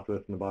that swath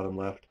width in the bottom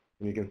left,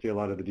 and you can see a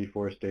lot of the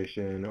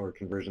deforestation or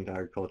conversion to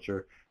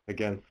agriculture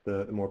against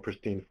the more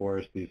pristine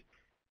forest,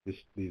 this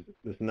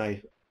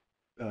nice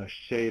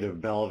shade of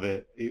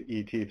velvet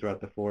ET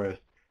throughout the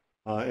forest.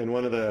 And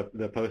one of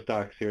the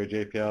postdocs here at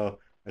JPL,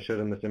 I showed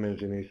him this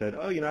image, and he said,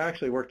 oh, I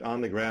actually worked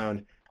on the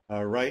ground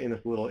right in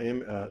this little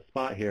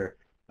spot here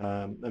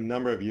a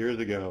number of years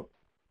ago.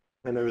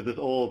 And there was this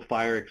old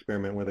fire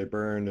experiment where they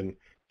burned and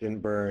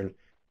didn't burn,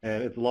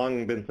 and it's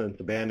long been since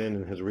abandoned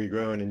and has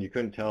regrown, and you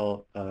couldn't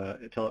tell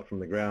it from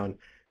the ground.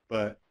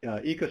 But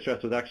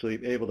ECOSTRESS was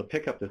actually able to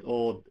pick up this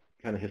old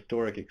kind of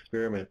historic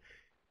experiment,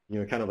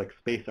 kind of like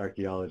space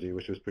archaeology,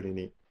 which was pretty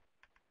neat.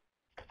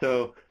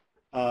 So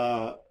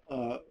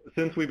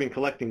since we've been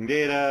collecting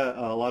data,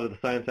 a lot of the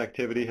science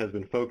activity has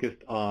been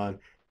focused on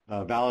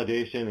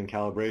validation and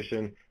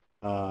calibration,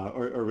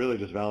 or really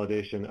just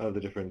validation of the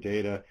different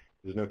data.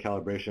 There's no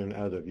calibration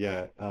as of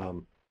yet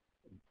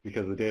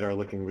because the data are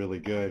looking really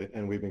good,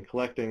 and we've been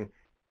collecting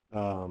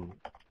a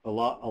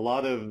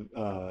lot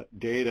of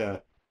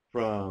data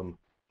from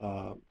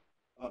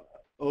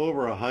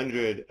over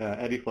 100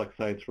 EdiFlux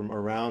sites from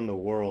around the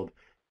world.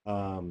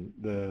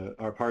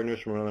 Our partners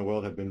from around the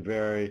world have been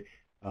very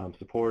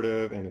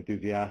supportive and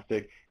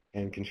enthusiastic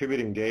and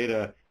contributing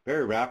data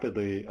very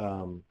rapidly,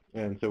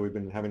 and so we've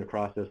been having to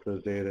process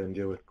those data and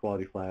deal with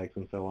quality flags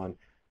and so on.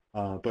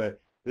 But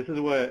this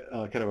is what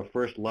kind of a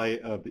first light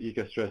of the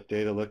ECOSTRESS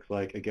data looks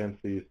like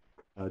against these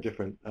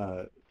different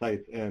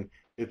sites, and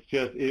it's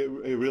just it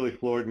really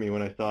floored me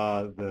when I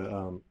saw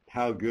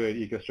how good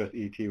ECOSTRESS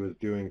ET was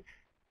doing.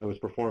 It was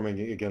performing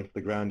against the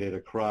ground data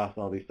across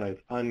all these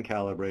sites,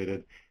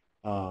 uncalibrated.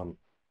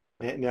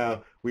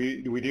 Now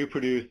we do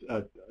produce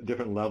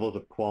different levels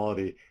of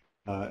quality.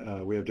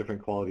 We have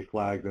different quality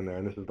flags in there,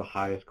 and this is the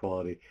highest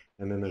quality.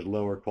 And then there's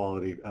lower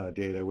quality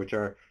data, which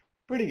are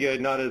pretty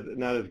good, not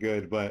as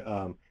good,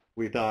 but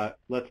we thought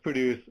let's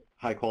produce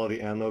high quality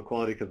and low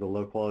quality because the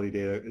low quality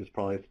data is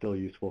probably still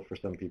useful for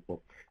some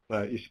people.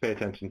 But you should pay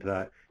attention to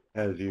that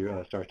as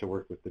you start to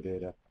work with the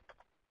data.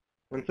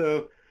 And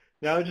so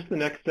now just the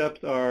next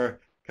steps are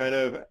kind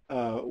of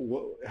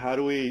how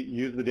do we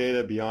use the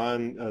data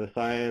beyond the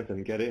science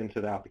and get it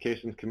into the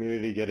applications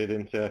community, get it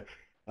into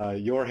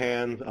your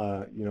hands,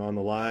 on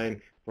the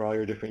line for all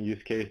your different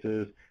use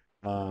cases.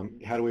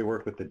 How do we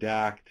work with the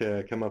DAC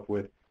to come up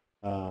with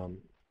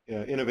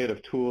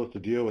innovative tools to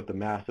deal with the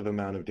massive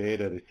amount of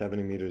data, the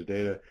 70 meters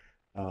data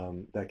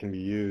that can be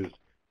used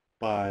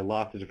by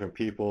lots of different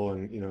people,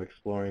 and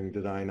exploring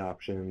design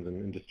options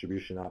and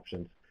distribution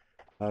options.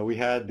 We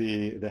had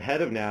the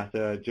head of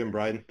NASA, Jim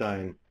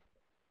Bridenstine,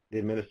 the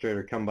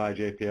administrator, come by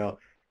JPL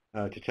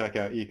to check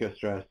out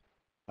ECOSTRESS,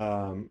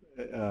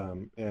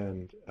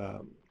 and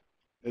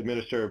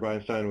Administrator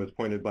Bridenstine was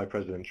appointed by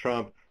President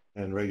Trump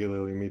and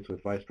regularly meets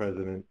with Vice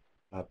President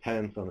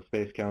Pence on the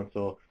Space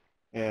Council.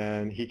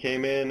 And he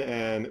came in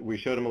and we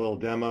showed him a little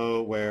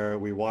demo where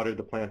we watered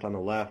the plant on the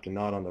left and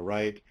not on the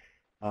right.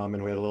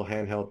 And we had a little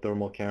handheld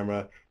thermal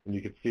camera, and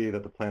you could see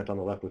that the plant on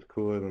the left was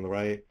cooler than the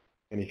right.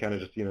 And he kind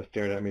of just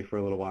stared at me for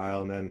a little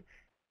while, and then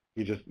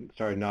he just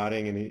started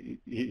nodding, and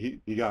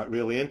he got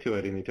really into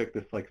it, and he took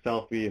this like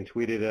selfie and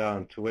tweeted it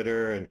on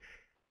Twitter, and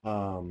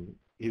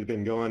he's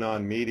been going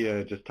on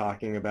media just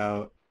talking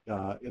about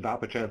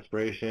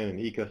evapotranspiration and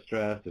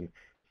ECOSTRESS and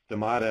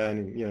stomata,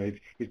 and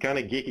he's kind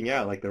of geeking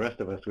out like the rest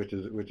of us, which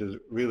is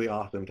really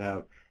awesome to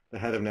have the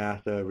head of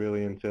NASA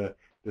really into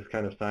this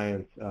kind of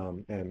science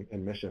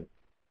and mission.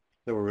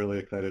 So we're really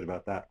excited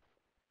about that.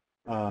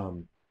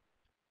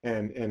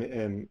 And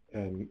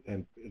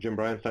Jim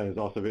Bridenstine is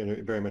also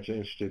very much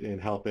interested in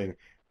helping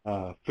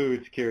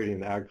food security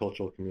in the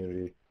agricultural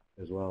community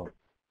as well.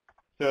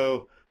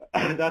 So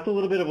that's a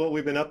little bit of what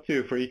we've been up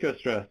to for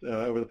ECOSTRESS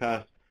over the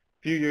past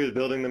few years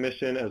building the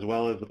mission, as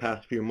well as the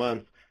past few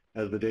months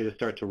as the data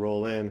start to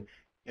roll in.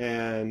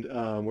 And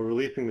we're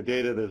releasing the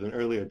data. There's an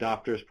early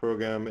adopters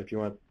program if you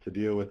want to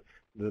deal with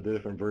the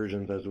different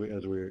versions as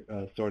we're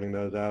sorting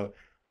those out.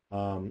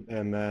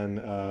 And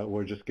then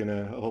we're just going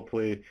to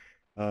hopefully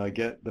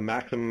get the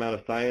maximum amount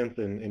of science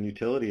and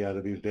utility out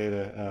of these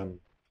data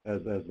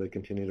as they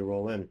continue to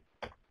roll in.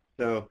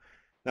 So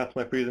that's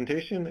my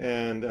presentation,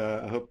 and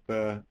I hope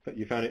that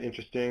you found it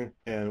interesting,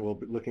 and we'll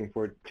be looking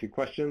forward to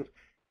questions.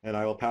 And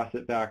I will pass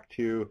it back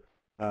to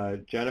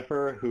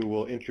Jennifer, who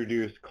will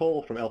introduce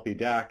Cole from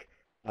LPDAC,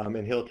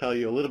 and he'll tell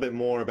you a little bit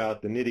more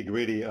about the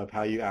nitty-gritty of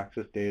how you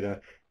access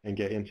data and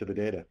get into the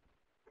data.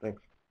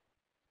 Thanks.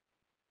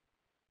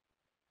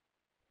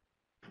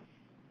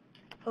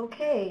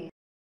 Okay,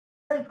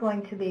 is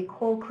going to be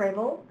Cole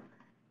Cravel.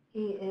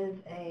 He is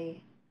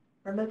a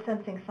remote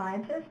sensing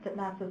scientist at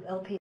NASA's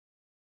LP.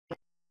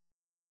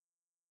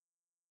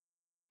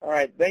 All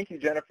right, thank you,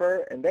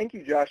 Jennifer, and thank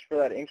you, Josh, for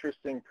that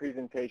interesting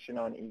presentation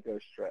on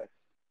EcoStress.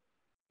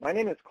 My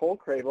name is Cole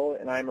Cravel,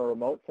 and I'm a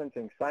remote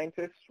sensing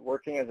scientist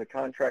working as a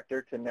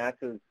contractor to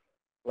NASA's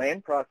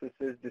Land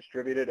Processes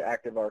Distributed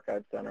Active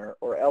Archive Center,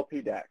 or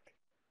LPDAC.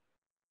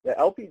 The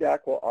LPDAC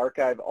will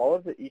archive all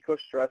of the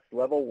EcoStress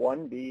Level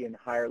 1B and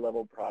higher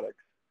level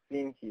products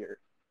seen here.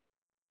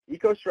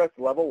 EcoStress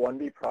Level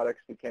 1B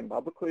products became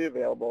publicly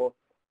available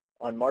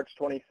on March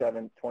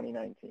 27,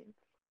 2019,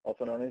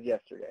 also known as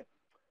yesterday.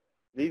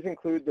 These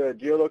include the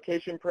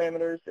geolocation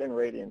parameters and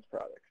radiance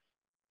products.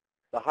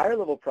 The higher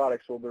level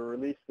products will be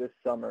released this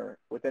summer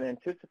with an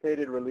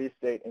anticipated release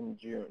date in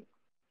June.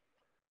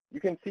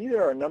 You can see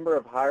there are a number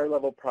of higher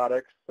level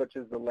products such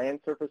as the land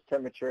surface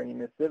temperature and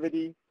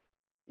emissivity,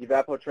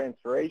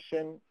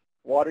 evapotranspiration,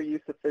 water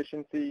use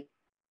efficiency,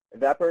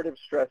 evaporative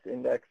stress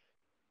index,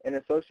 and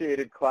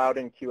associated cloud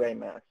and QA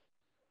mass.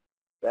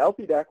 The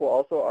LPDAC will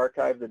also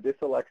archive the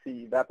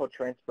dysalexy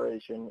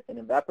evapotranspiration and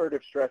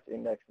evaporative stress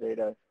index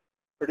data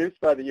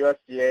produced by the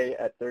USDA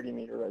at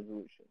 30-meter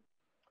resolution.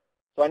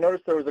 So I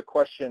noticed there was a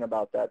question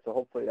about that, so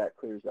hopefully that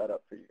clears that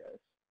up for you guys.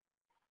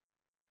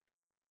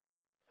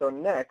 So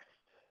next,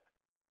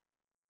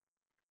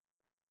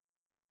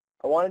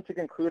 I wanted to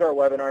conclude our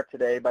webinar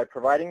today by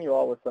providing you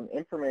all with some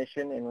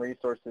information and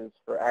resources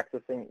for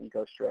accessing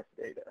EcoStress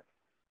data.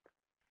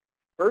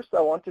 First,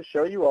 I want to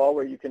show you all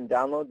where you can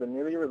download the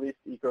newly released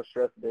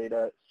EcoStress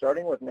data,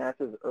 starting with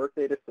NASA's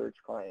Earthdata Search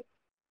Client.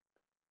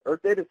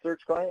 Earthdata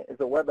Search Client is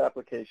a web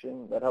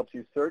application that helps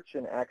you search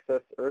and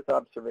access Earth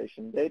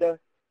observation data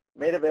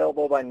made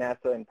available by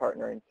NASA and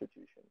partner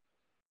institutions.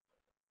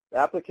 The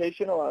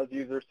application allows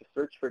users to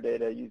search for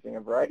data using a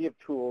variety of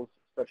tools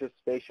such as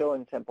spatial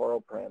and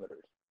temporal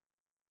parameters.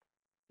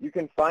 You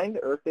can find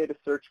Earthdata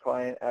Search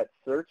Client at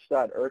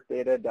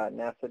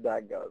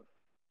search.earthdata.nasa.gov.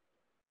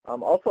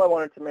 Also, I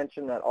wanted to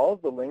mention that all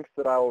of the links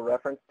that I will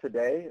reference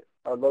today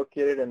are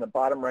located in the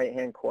bottom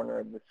right-hand corner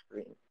of the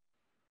screen.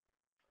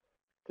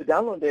 To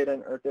download data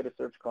in Earthdata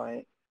Search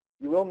Client,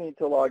 you will need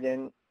to log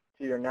in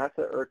to your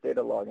NASA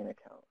Earthdata login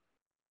account.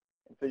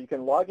 And so you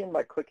can log in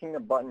by clicking the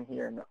button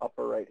here in the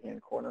upper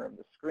right-hand corner of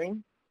the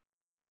screen.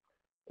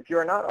 If you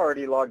are not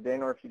already logged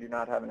in or if you do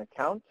not have an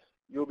account,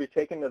 you will be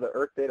taken to the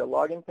Earthdata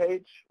login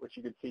page, which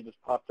you can see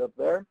just popped up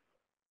there,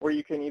 where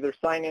you can either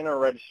sign in or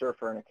register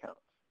for an account.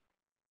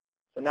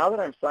 So now that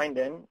I'm signed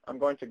in, I'm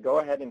going to go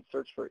ahead and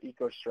search for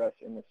EcoStress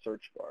in the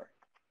search bar.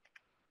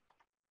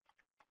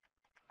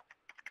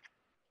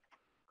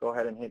 Go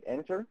ahead and hit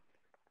enter.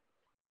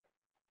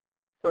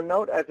 So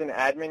note, as an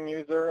admin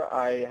user,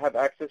 I have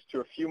access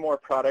to a few more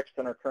products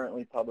than are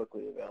currently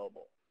publicly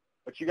available.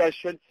 But you guys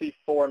should see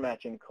 4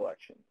 matching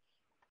collections.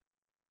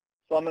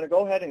 So I'm going to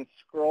go ahead and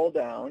scroll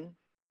down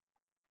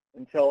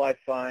until I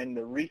find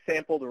the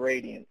resampled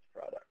radiance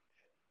product.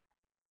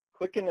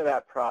 Click into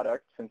that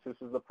product, since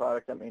this is the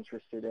product I'm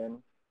interested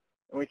in,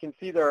 and we can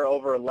see there are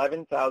over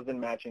 11,000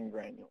 matching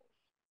granules.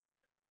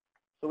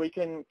 So we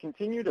can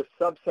continue to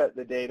subset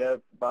the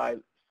data by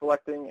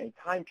selecting a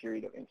time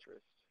period of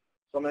interest.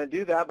 So I'm going to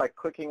do that by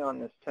clicking on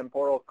this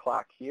temporal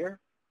clock here,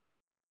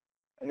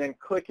 and then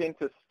click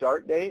into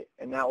start date,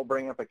 and that will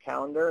bring up a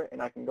calendar,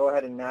 and I can go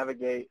ahead and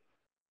navigate,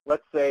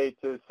 let's say,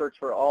 to search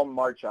for all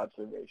March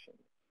observations.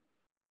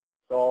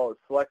 So I'll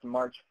select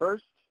March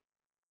 1st,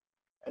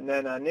 and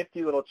then a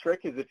nifty little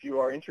trick is if you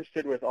are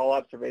interested with all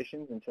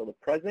observations until the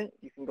present,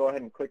 you can go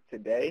ahead and click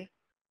today,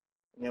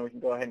 and then we can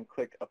go ahead and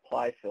click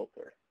apply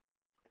filter.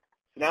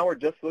 So now we're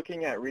just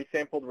looking at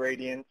resampled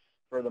radiance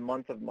for the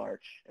month of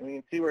March, and we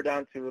can see we're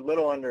down to a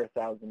little under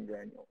 1,000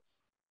 granules.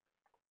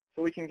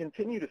 So we can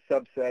continue to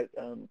subset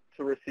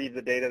to receive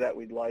the data that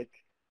we'd like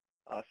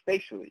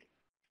spatially.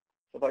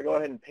 So if I go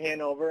ahead and pan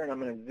over, and I'm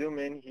going to zoom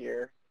in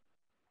here,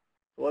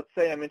 so let's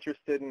say I'm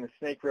interested in the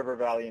Snake River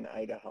Valley in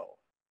Idaho.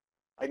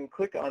 I can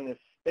click on this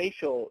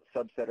spatial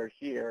subsetter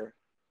here,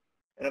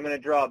 and I'm going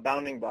to draw a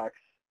bounding box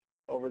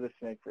over the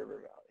Snake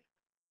River Valley.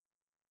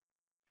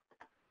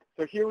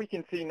 So here we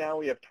can see now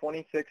we have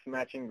 26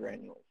 matching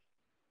granules.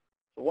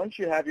 So once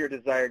you have your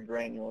desired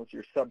granules,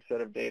 your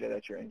subset of data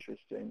that you're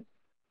interested in,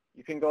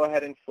 you can go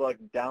ahead and select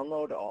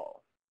Download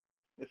All.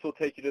 This will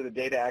take you to the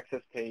data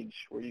access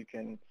page where you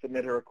can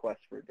submit a request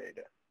for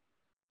data.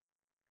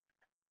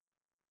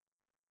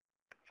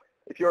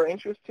 If you are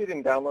interested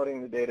in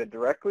downloading the data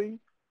directly,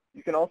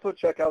 you can also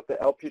check out the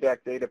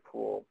LPDAC data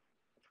pool,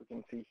 which we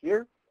can see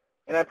here,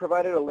 and I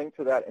provided a link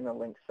to that in the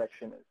links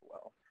section as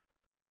well.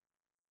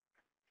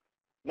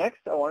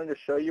 Next, I wanted to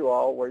show you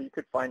all where you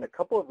could find a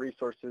couple of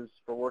resources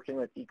for working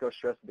with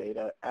EcoStress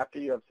data after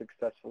you have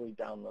successfully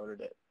downloaded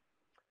it.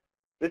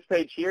 This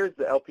page here is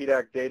the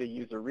LPDAC Data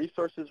User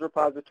Resources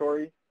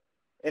repository,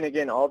 and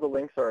again, all the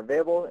links are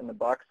available in the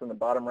box in the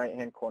bottom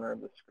right-hand corner of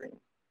the screen.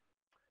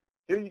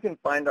 Here you can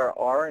find our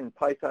R and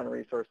Python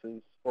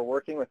resources for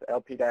working with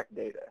LPDAC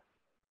data.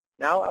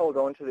 Now I will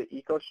go into the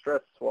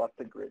EcoStress Swath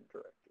to Grid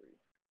directory.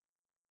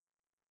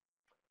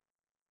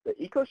 The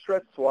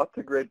EcoStress Swath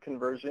to Grid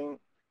conversion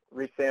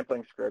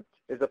resampling script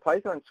is a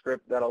Python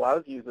script that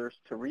allows users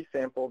to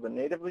resample the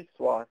natively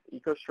swathed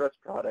EcoStress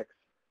products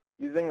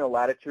using the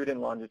latitude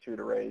and longitude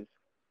arrays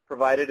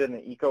provided in the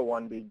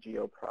Eco1B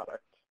Geo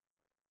product.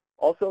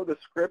 Also, the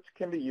script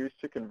can be used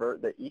to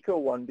convert the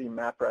Eco1B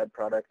MapRad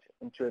product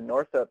into a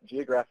north-up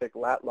geographic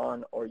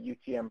lat-lon or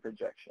UTM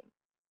projection.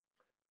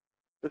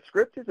 The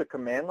script is a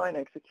command line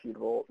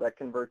executable that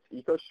converts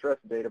EcoStress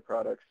data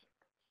products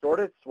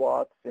stored as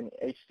swaths in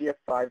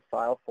HDF5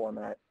 file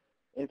format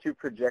into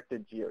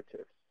projected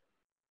geotiffs.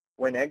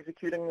 When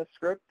executing the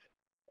script,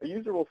 a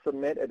user will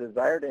submit a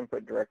desired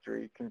input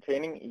directory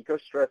containing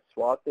EcoStress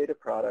swath data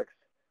products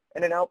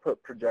and an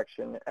output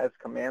projection as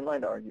command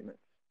line arguments.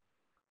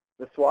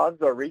 The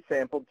swaths are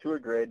resampled to a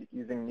grid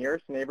using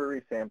nearest neighbor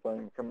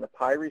resampling from the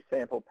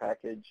PyResample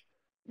package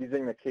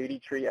using the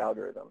KD tree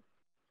algorithm.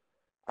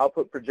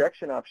 Output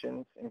projection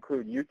options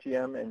include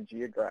UTM and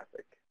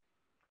geographic.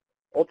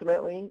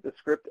 Ultimately, the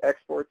script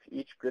exports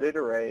each gridded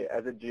array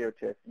as a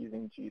geotiff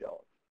using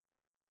GDAL.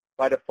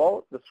 By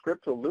default, the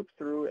script will loop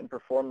through and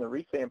perform the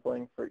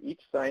resampling for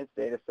each science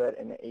dataset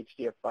in the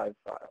HDF5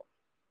 file.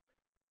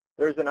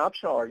 There is an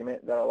optional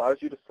argument that allows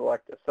you to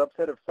select a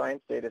subset of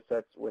science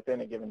datasets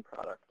within a given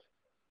product.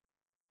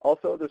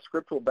 Also, the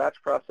script will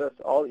batch process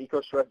all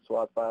EcoStress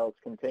swath files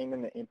contained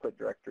in the input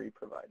directory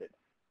provided.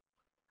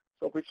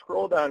 So if we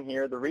scroll down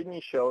here, the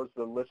README shows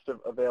the list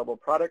of available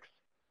products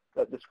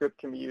that the script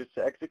can be used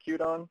to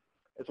execute on,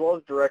 as well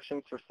as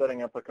directions for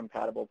setting up a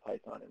compatible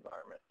Python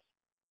environment.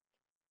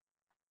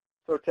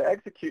 So to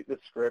execute the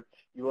script,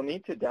 you will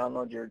need to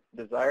download your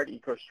desired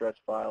EcoStress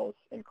files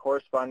and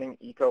corresponding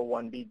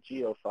Eco1B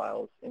Geo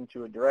files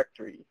into a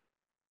directory,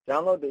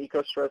 download the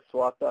EcoStress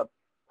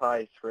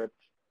swath.py script,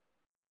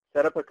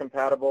 set up a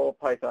compatible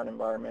Python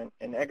environment,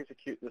 and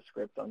execute the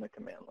script on the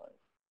command line.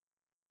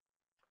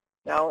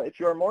 Now, if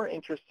you are more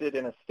interested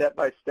in a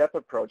step-by-step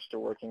approach to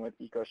working with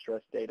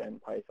EcoStress data in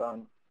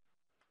Python,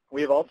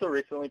 we have also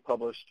recently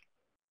published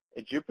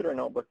a Jupyter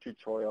Notebook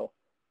tutorial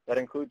that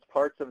includes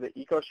parts of the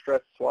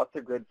EcoStress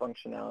swath-to-grid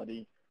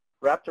functionality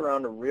wrapped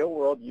around a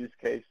real-world use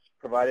case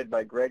provided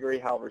by Gregory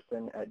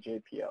Halverson at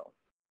JPL.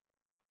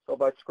 So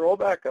if I scroll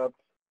back up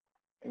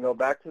and go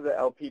back to the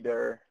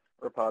LPDIR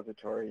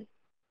repository,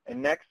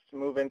 and next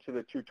move into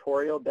the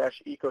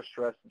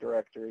tutorial-EcoStress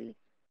directory,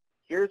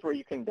 here's where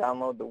you can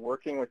download the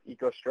Working with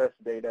EcoStress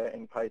Data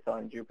in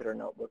Python Jupyter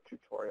Notebook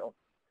tutorial.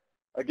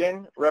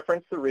 Again,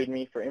 reference the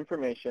README for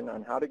information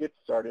on how to get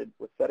started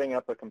with setting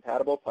up a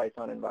compatible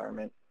Python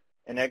environment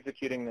and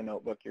executing the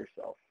notebook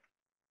yourself.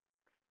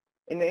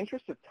 In the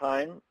interest of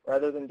time,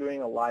 rather than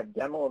doing a live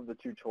demo of the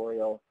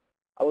tutorial,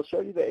 I will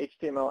show you the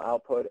HTML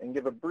output and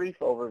give a brief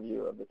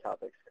overview of the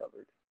topics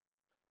covered.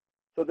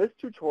 So this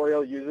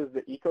tutorial uses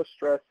the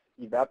EcoStress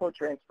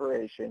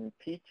Evapotranspiration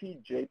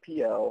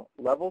PT-JPL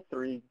Level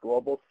 3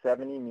 Global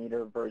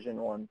 70-meter version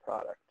 1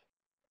 product.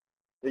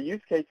 The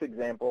use case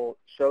example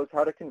shows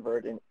how to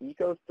convert an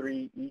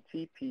ECO3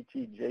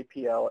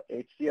 ET-PT-JPL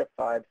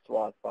HDF5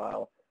 swath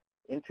file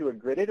into a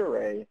gridded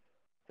array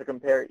to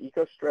compare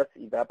EcoStress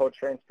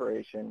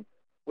evapotranspiration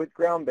with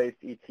ground-based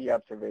ET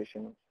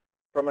observations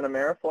from an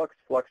Ameriflux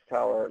flux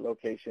tower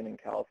location in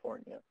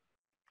California.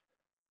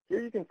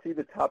 Here you can see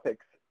the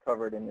topics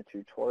covered in the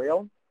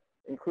tutorial,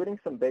 including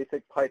some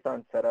basic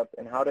Python setup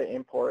and how to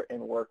import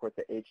and work with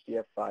the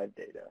HDF5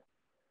 data.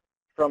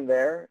 From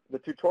there, the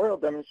tutorial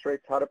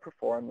demonstrates how to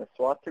perform the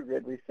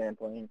swath-to-grid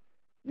resampling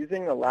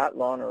using the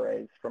lat-lon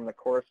arrays from the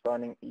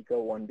corresponding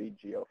Eco1B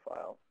Geo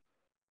file.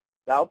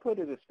 The output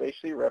is a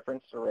spatially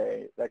referenced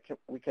array that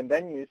we can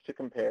then use to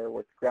compare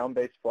with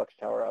ground-based flux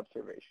tower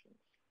observations.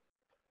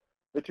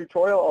 The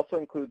tutorial also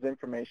includes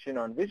information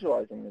on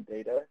visualizing the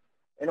data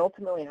and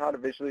ultimately how to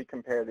visually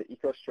compare the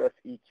EcoStress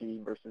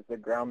ET versus the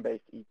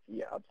ground-based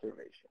ET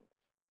observations.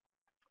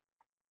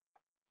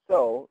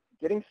 So,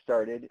 getting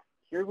started,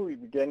 here we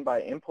begin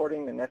by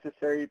importing the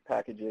necessary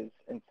packages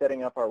and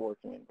setting up our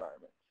working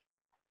environment.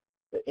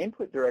 The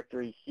input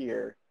directory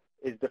here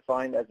is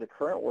defined as the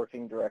current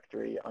working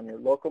directory on your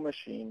local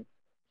machine,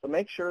 so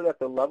make sure that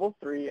the level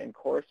 3 and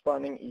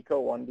corresponding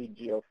Eco1B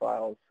Geo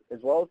files, as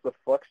well as the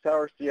flux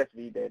tower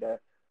CSV data,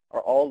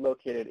 are all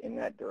located in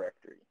that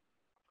directory.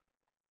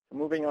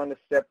 Moving on to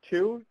step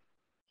 2,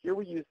 here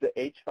we use the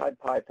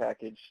H5Py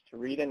package to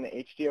read in the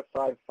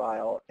HDF5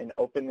 file and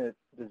open the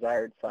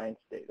desired science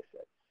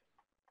datasets.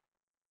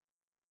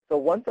 So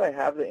once I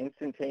have the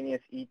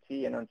instantaneous ET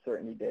and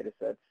uncertainty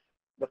datasets,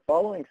 the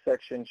following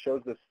section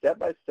shows the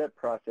step-by-step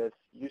process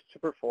used to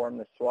perform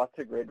the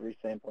swath-to-grid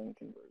resampling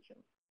conversion.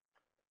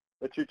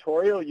 The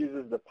tutorial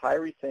uses the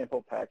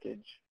PyResample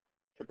package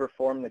to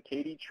perform the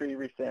KD tree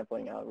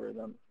resampling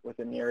algorithm with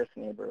a nearest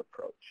neighbor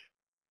approach.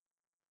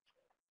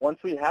 Once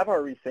we have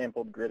our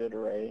resampled gridded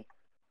array,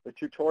 the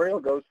tutorial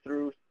goes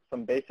through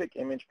some basic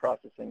image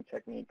processing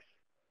techniques,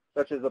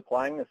 such as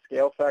applying the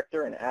scale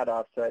factor and add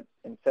offset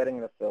and setting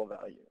the fill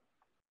value.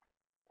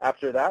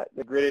 After that,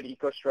 the gridded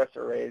EcoStress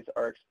arrays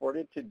are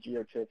exported to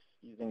geotiffs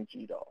using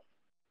GDAL.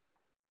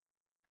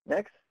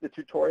 Next, the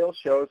tutorial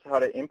shows how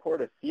to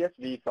import a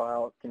CSV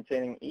file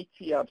containing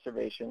ET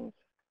observations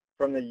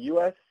from the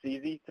US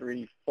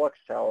CZ3 flux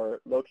tower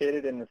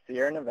located in the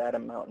Sierra Nevada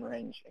mountain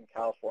range in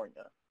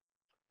California.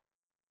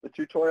 The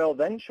tutorial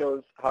then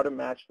shows how to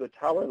match the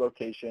tower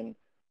location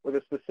with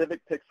a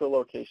specific pixel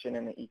location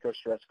in the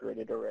ECOSTRESS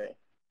gridded array.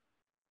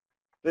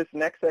 This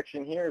next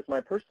section here is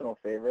my personal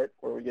favorite,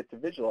 where we get to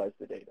visualize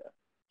the data.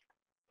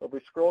 So if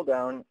we scroll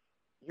down,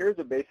 here's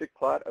a basic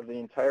plot of the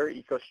entire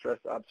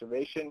ECOSTRESS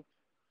observation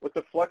with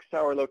the flux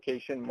tower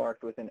location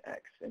marked with an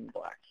X in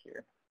black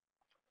here.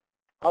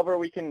 However,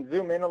 we can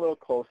zoom in a little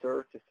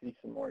closer to see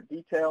some more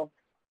detail.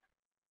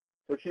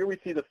 So here we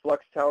see the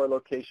flux tower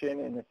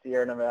location in the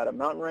Sierra Nevada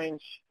mountain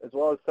range, as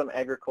well as some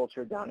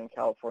agriculture down in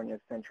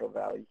California's Central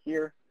Valley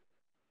here.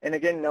 And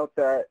again, note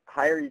that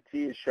higher ET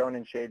is shown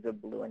in shades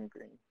of blue and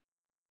green.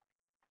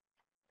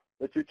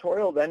 The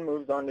tutorial then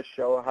moves on to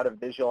show how to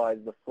visualize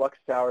the flux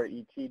tower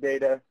ET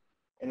data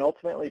and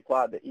ultimately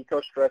plot the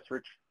ECOSTRESS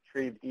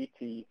retrieved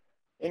ET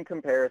in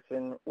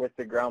comparison with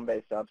the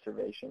ground-based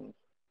observations,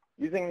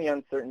 using the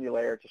uncertainty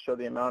layer to show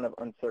the amount of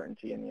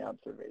uncertainty in the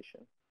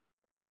observation.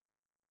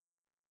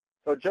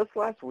 So just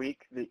last week,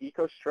 the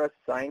ECOSTRESS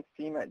science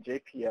team at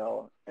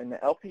JPL and the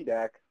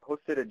LPDAC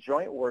hosted a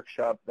joint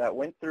workshop that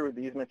went through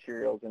these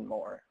materials and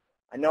more.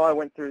 I know I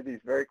went through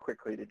these very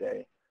quickly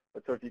today,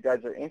 but so if you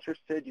guys are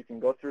interested, you can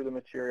go through the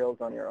materials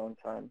on your own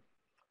time.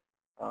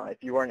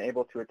 If you weren't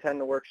able to attend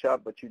the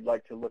workshop, but you'd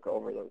like to look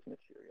over those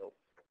materials.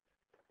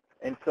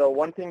 And so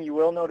one thing you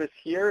will notice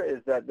here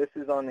is that this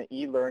is on the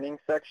e-learning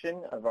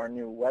section of our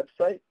new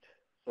website.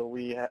 So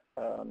we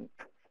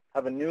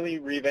have a newly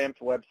revamped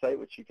website,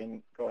 which you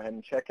can go ahead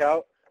and check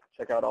out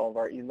all of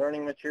our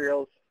e-learning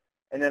materials.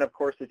 And then, of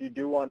course, if you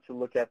do want to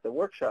look at the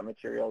workshop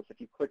materials,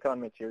 if you click on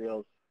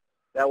materials,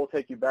 that will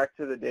take you back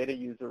to the Data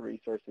User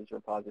Resources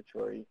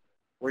repository,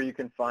 where you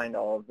can find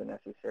all of the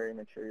necessary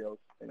materials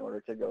in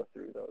order to go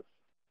through those.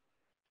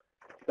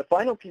 The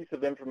final piece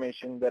of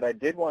information that I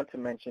did want to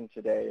mention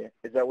today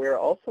is that we are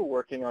also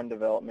working on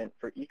development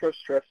for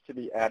ECOSTRESS to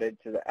be added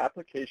to the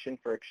application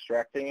for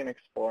extracting and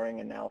exploring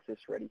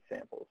analysis-ready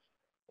samples,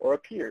 or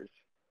APEARS,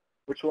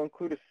 which will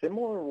include a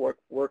similar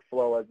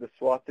workflow as the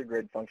swath to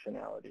grid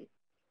functionality.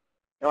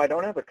 Now, I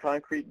don't have a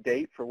concrete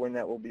date for when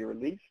that will be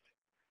released.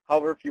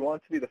 However, if you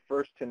want to be the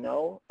first to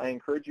know, I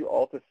encourage you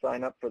all to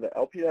sign up for the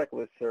LPDAC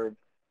listserv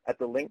at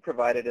the link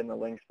provided in the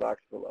links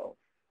box below.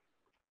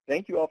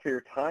 Thank you all for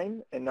your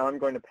time, and now I'm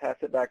going to pass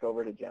it back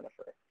over to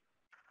Jennifer.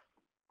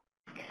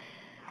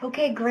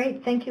 Okay,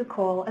 great. Thank you,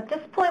 Cole. At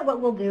this point,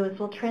 what we'll do is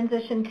we'll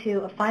transition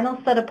to a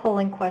final set of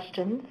polling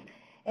questions,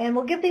 and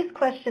we'll give these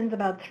questions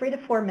about 3 to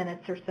 4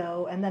 minutes or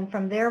so, and then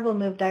from there we'll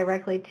move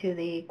directly to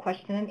the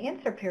question and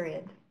answer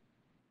period.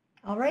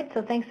 All right,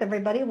 so thanks,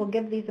 everybody. We'll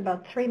give these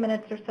about 3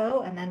 minutes or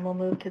so, and then we'll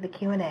move to the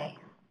Q&A.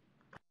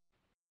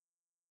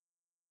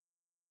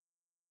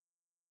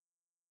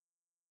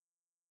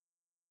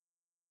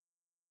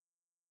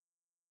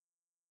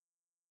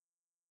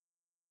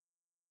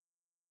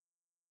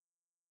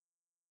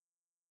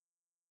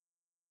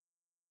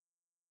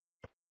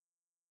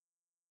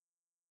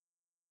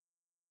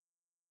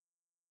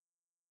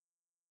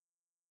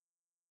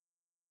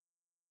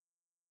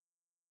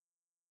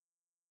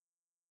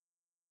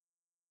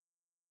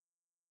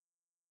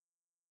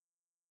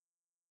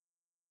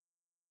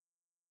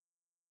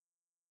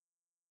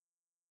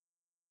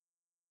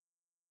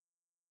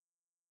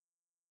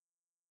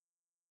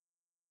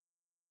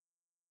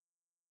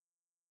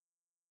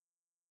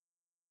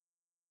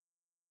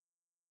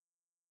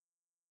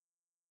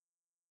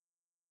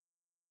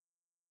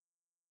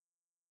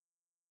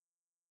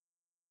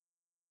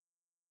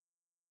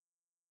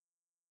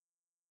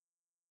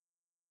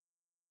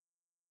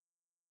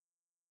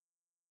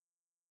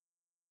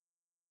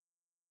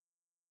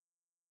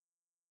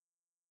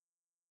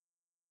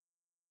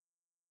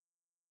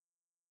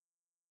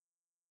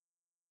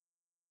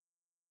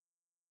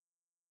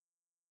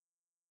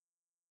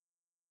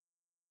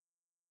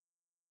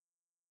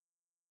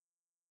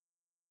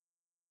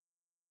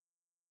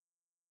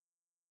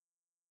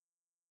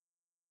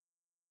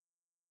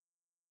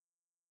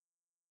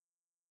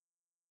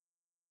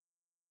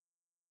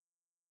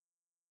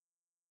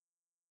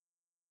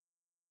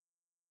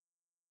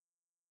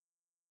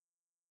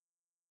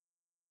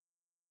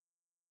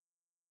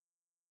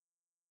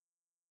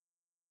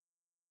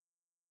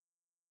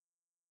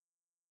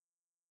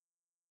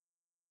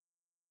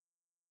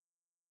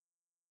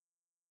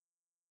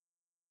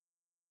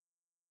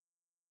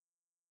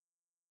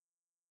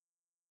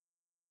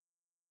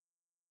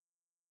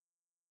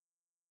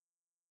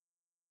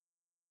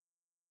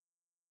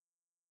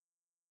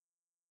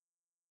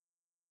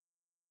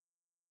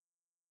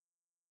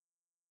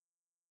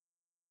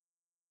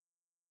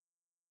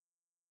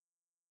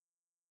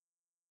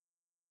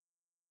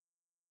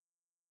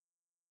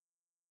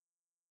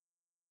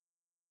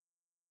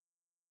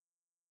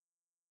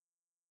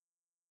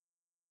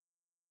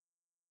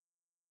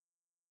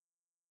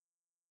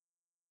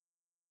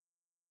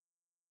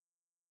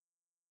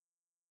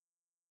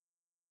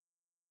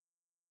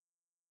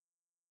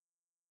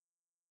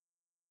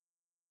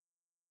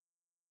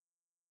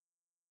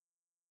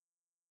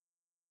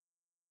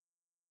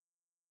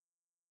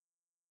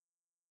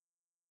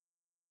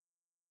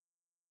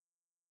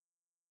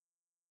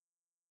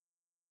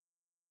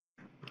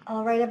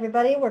 All right,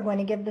 everybody, we're going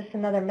to give this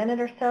another minute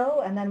or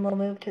so, and then we'll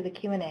move to the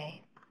Q&A.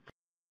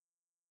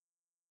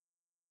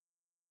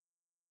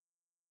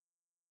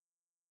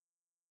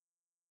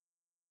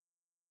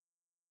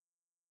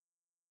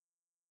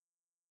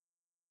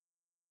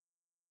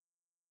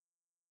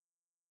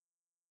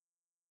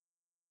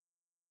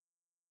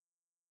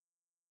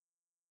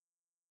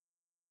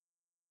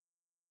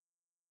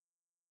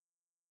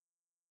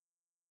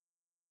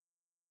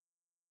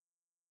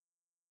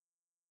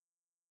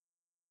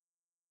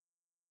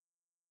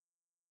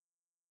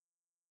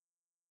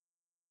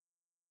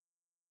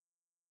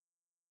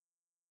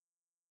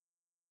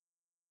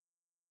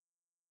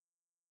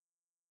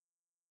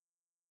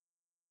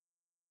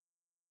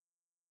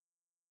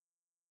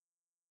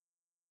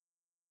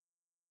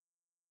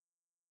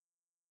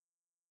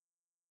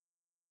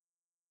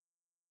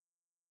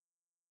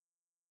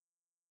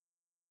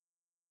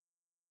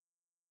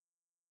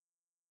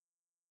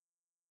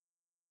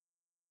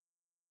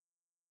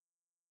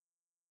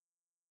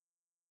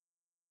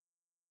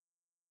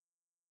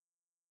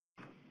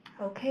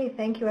 Okay,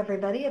 thank you,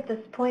 everybody. At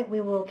this point,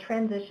 we will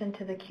transition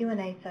to the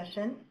Q&A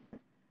session.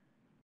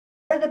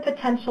 What are the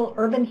potential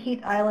urban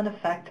heat island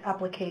effect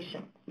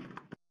applications?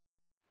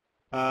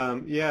 So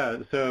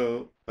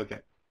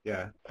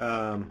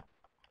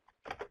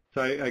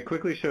I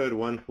quickly showed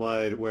one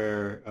slide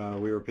where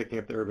we were picking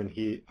up the urban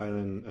heat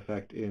island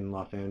effect in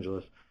Los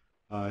Angeles.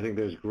 I think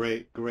there's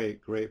great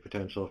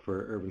potential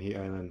for urban heat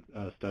island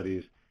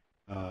studies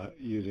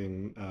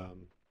using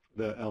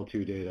the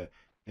L2 data.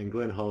 And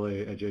Glenn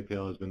Hulley at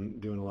JPL has been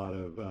doing a lot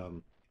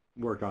of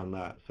work on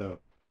that. So,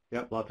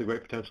 yeah, lots of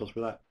great potentials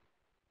for that.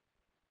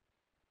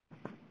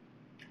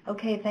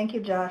 Okay, thank you,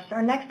 Josh.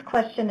 Our next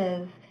question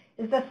is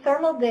the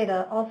thermal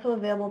data also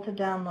available to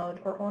download,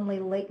 or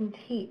only latent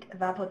heat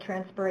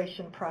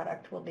evapotranspiration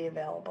product will be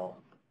available?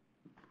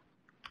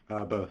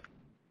 Both. The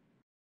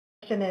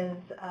question is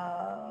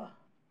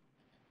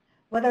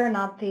whether or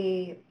not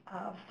the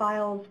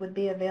files would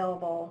be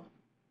available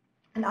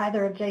in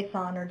either a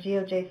JSON or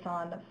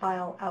GeoJSON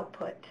file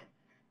output.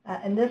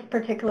 And this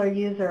particular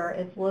user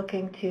is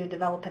looking to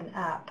develop an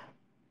app.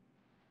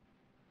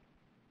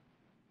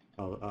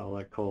 I'll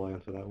let Cole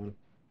answer that one.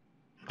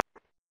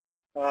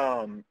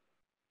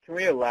 Can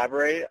we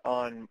elaborate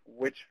on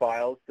which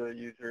files the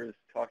user is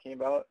talking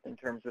about in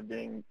terms of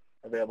being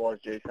available as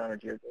JSON or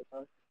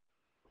GeoJSON?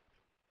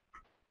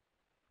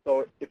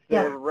 So if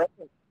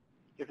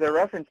they're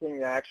referencing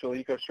the actual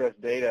ECOSTRESS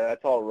data,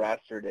 that's all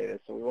raster data,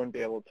 so we wouldn't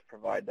be able to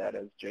provide that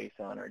as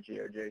JSON or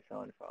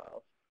GeoJSON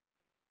files.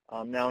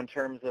 Now, in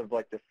terms of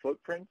like the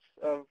footprints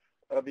of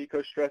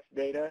ECOSTRESS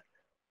data,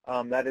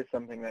 that is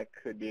something that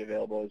could be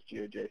available as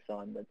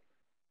GeoJSON. But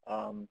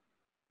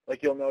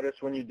like you'll notice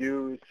when you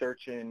do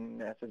search in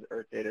NASA's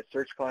Earthdata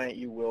search client,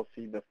 you will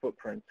see the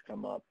footprints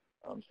come up,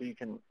 so you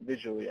can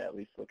visually at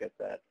least look at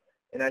that.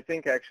 And I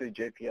think actually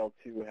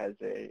JPL2 has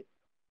a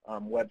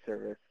web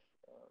service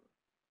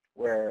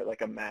where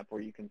like a map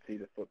where you can see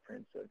the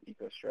footprints of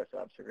ECOSTRESS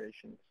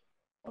observations.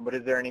 But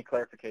is there any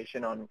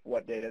clarification on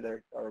what data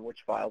or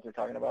which files they're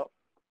talking about?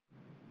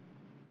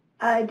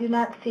 I do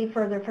not see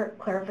further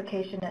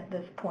clarification at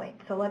this point.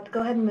 So let's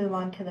go ahead and move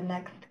on to the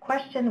next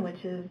question,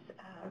 which is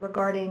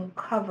regarding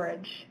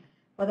coverage,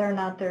 whether or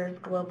not there's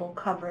global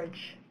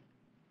coverage.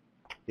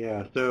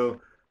 Yeah,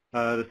 so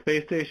the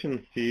space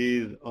station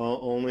sees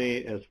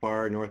only as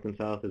far north and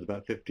south as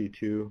about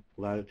 52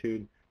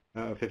 latitude,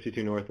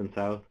 52 north and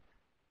south.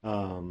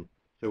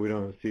 So we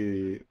don't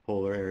see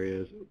polar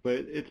areas, but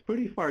it's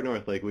pretty far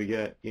north. Like we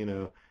get, you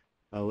know,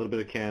 a little bit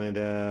of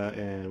Canada,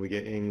 and we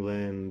get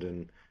England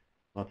and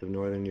lots of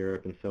Northern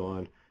Europe and so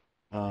on.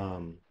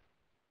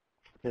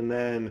 And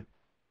then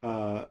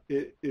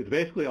it's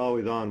basically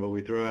always on, but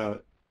we throw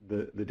out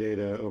the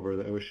data over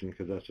the ocean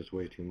because that's just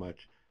way too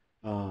much.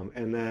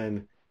 And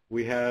then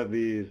we have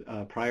these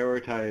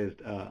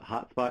prioritized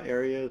hotspot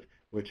areas,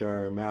 which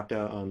are mapped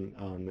out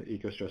on the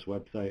EcoStress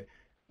website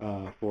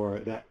for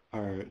that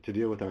are to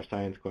deal with our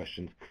science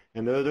questions.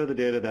 And those are the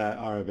data that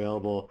are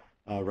available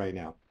right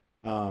now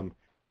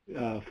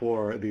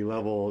for the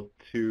level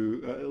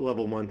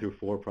 1 through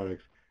 4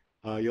 products.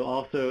 You'll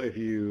also, if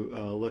you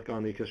look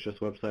on the EcoStress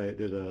website,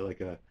 there's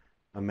a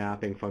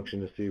mapping function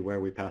to see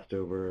where we passed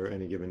over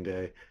any given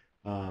day.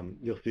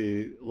 You'll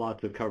see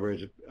lots of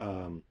coverage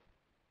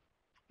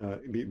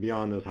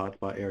beyond those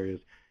hotspot areas.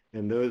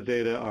 And those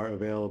data are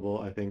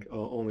available, I think,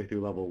 only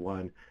through level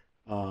 1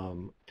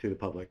 to the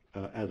public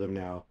as of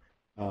now.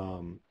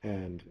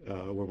 And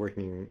we're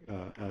working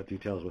out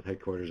details with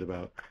headquarters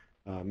about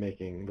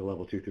making the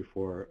level 2 through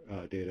 4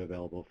 data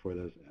available for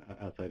those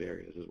outside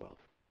areas as well.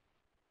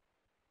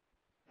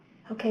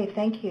 Okay,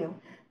 thank you.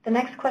 The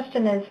next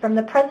question is, from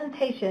the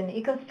presentation,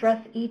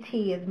 EcoStress ET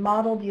is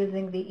modeled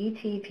using the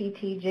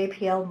ET-PT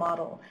JPL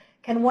model.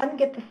 Can one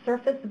get the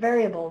surface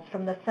variables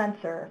from the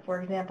sensor,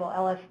 for example,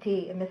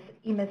 LST,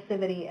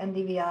 emissivity,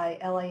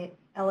 NDVI,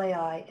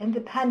 LAI,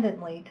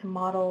 independently to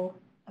model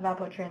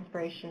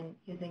evapotranspiration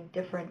using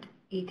different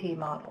ET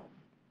models?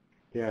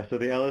 Yeah, so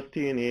the LST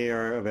and E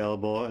are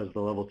available as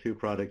the level 2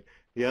 product.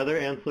 The other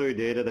ancillary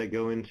data that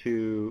go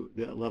into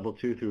the level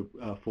 2 through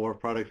 4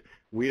 products,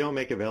 we don't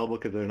make available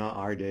because they're not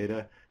our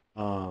data,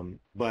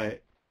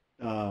 but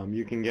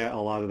you can get a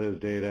lot of those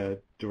data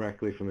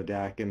directly from the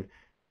DAC, and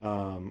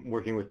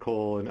working with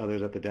Cole and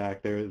others at the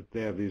DAC,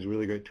 they have these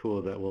really great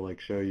tools that will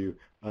show you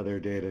other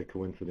data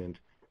coincident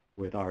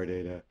with our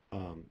data,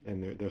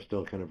 and they're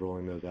still kind of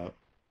rolling those out.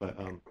 But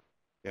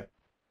yeah.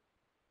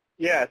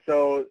 Yeah,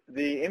 so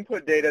the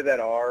input data that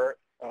are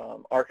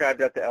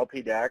archived at the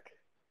LP DAC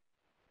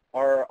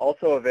are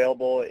also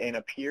available in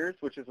Appears,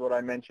 which is what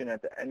I mentioned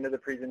at the end of the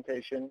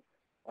presentation,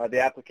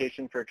 the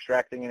application for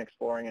extracting and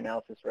exploring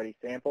analysis-ready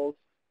samples.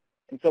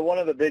 And so one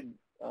of the big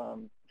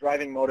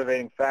driving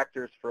motivating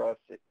factors for us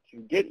to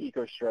get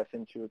EcoStress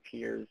into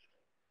Appears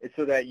is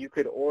so that you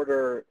could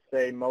order,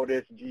 say,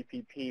 MODIS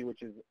GPP,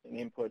 which is an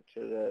input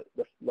to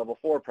the level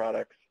 4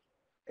 products,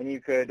 and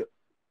you could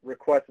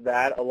request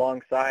that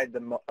alongside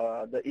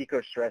the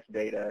EcoStress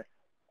data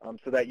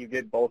so that you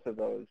get both of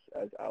those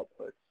as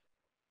outputs.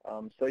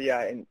 So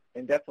yeah,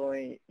 and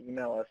definitely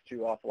email us too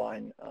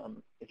offline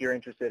if you're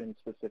interested in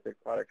specific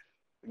products.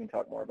 We can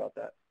talk more about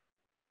that.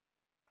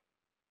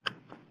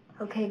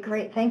 Okay,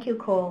 great. Thank you,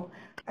 Cole.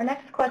 Our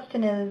next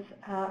question is,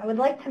 I would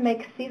like to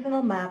make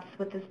seasonal maps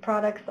with these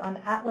products on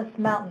Atlas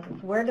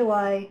Mountains. Where do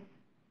I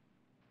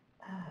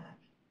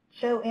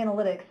show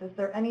analytics? Is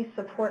there any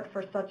support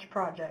for such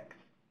projects?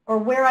 Or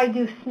where I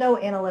do snow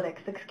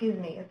analytics, excuse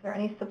me, is there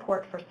any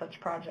support for such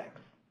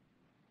projects?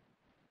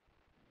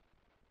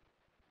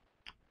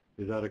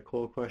 Is that a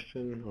Cole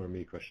question or a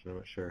me question? I'm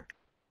not sure.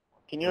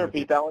 Can you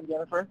repeat that one,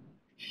 Jennifer?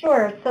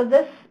 Sure. So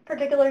this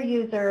particular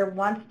user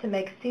wants to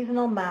make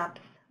seasonal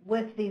maps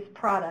with these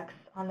products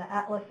on the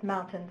Atlas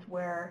Mountains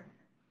where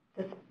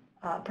this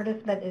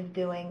participant is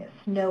doing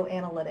snow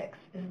analytics.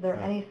 Is there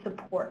any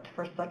support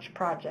for such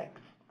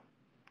projects?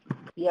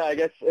 Yeah, I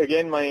guess,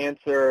 again, my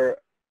answer,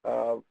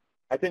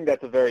 I think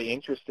that's a very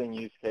interesting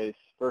use case,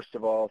 first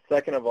of all.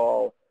 Second of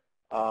all,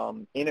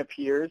 in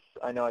Appears,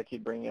 I know I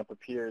keep bringing up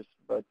Appears,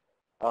 but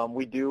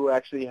we do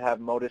actually have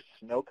MODIS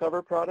snow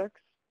cover products,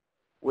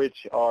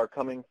 which are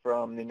coming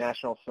from the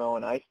National Snow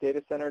and Ice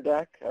Data Center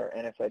DAC, or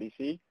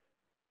NSIDC.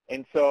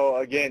 And so,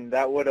 again,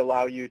 that would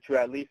allow you to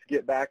at least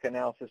get back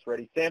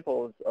analysis-ready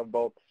samples of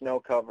both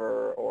snow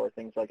cover or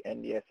things like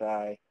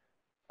NDSI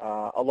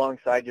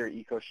alongside your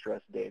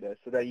EcoStress data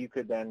so that you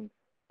could then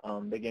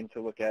begin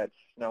to look at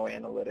snow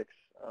analytics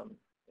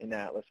in the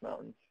Atlas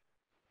Mountains.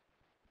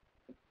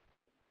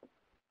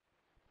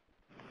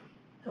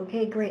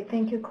 Okay, great.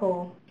 Thank you,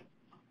 Cole.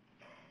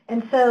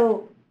 And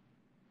so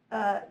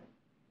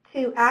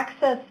to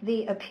access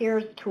the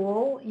Appears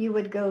tool, you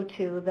would go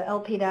to the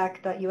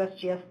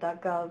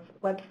lpdac.usgs.gov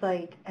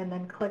website and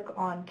then click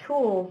on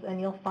Tools, and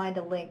you'll find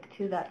a link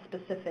to that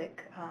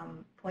specific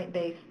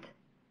point-based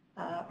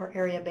or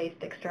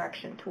area-based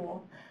extraction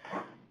tool.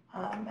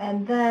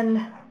 And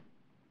then,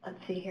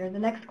 let's see here, the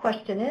next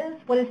question is,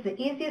 what is the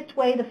easiest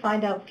way to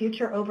find out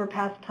future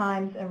overpass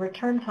times and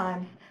return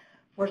times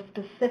for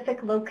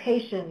specific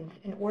locations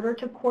in order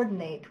to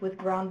coordinate with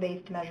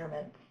ground-based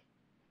measurements?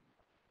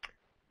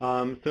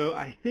 So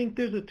I think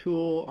there's a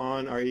tool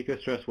on our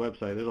EcoStress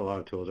website. There's a lot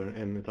of tools,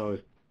 and it's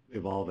always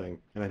evolving.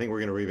 And I think we're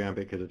going to revamp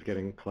it because it's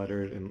getting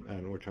cluttered,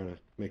 and we're trying to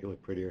make it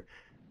look prettier.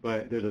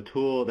 But there's a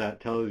tool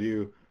that tells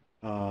you,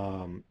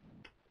 I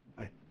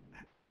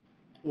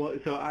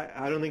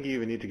don't think you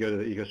even need to go to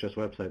the EcoStress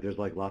website. There's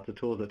lots of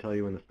tools that tell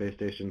you when the space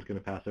station is going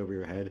to pass over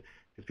your head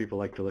because people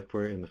like to look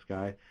for it in the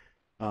sky.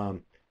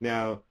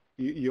 Now,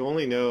 you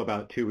only know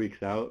about 2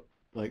 weeks out,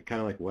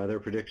 kind of like weather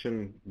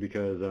prediction,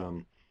 because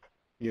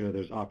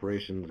there's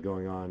operations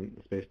going on in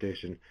the space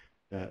station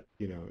that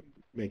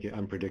make it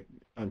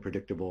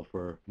unpredictable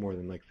for more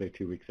than say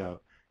 2 weeks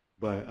out.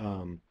 But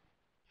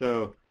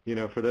so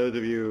for those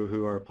of you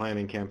who are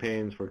planning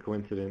campaigns for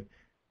coincident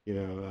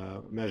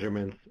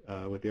measurements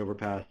with the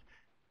overpass,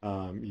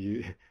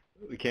 we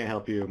can't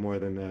help you more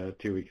than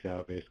 2 weeks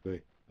out,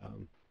 basically.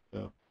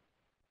 So.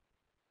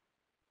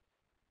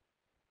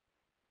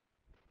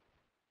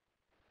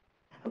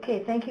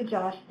 Okay, thank you,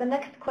 Josh. The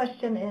next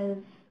question is,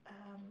 just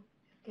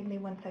give me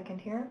 1 second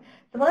here.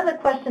 So one of the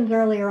questions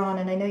earlier on,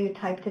 and I know you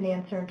typed an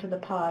answer into the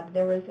pod,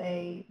 there was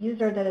a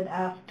user that had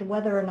asked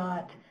whether or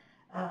not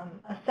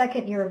a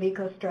second year of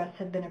EcoStress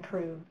had been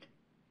approved.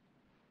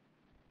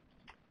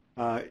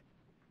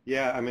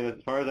 Yeah, I mean, as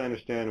far as I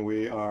understand,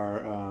 we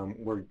are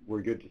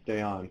we're good to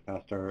stay on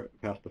past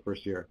the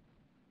first year.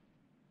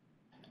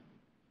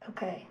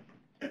 Okay,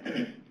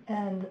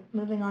 and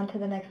moving on to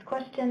the next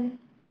question.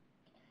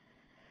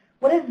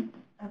 What is,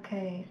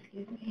 okay,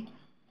 excuse me.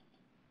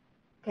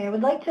 Okay, I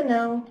would like to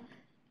know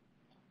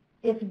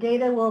if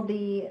data will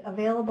be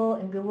available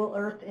in Google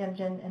Earth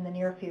Engine in the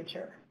near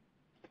future.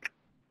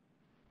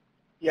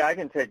 Yeah, I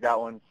can take that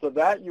one. So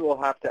that you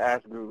will have to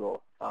ask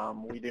Google.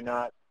 We do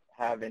not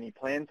have any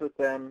plans with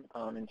them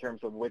in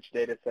terms of which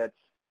data sets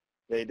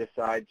they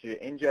decide to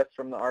ingest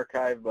from the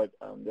archive, but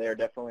they are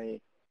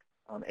definitely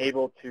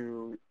able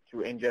to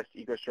ingest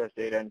EcoStress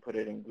data and put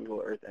it in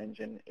Google Earth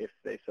Engine if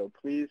they so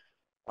please.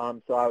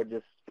 So I would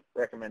just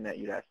recommend that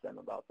you ask them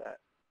about that.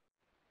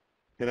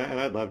 And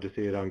I'd love to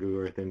see it on Google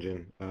Earth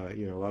Engine.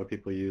 You know, a lot of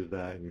people use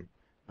that, and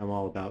I'm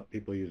all about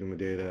people using the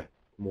data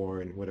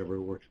more and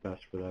whatever works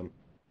best for them.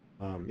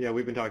 Yeah,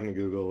 we've been talking to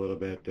Google a little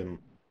bit, and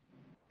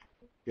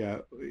yeah,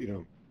 you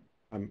know,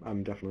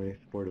 I'm definitely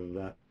supportive of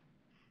that.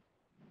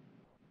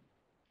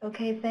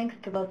 Okay, thanks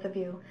to both of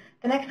you.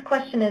 The next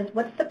question is,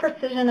 what's the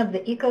precision of the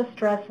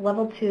ECOSTRESS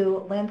Level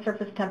 2 land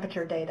surface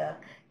temperature data?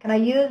 Can I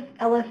use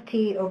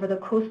LST over the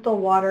coastal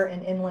water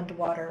and inland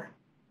water?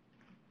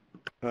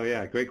 Oh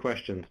yeah, great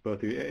questions,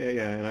 both of you.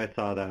 Yeah, and I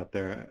saw that up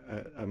there.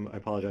 I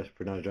apologize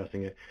for not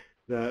addressing it.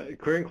 The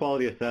clearing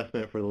quality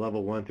assessment for the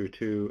level 1 through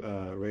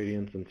 2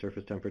 radiance and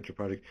surface temperature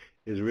product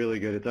is really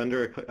good. It's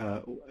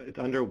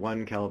under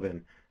 1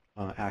 Kelvin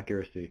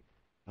accuracy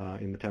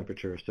in the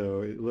temperature,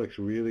 so it looks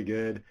really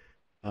good.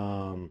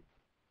 And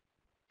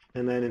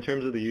then in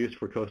terms of the use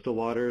for coastal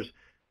waters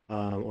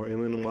or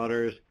inland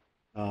waters,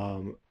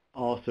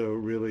 also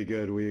really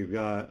good. We've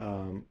got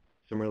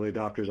some early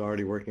adopters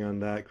already working on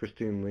that.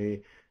 Christine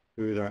Lee,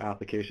 who is our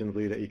applications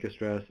lead at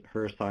ECOSTRESS,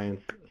 her science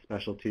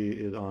specialty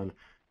is on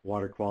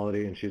water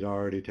quality, and she's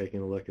already taking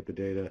a look at the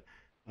data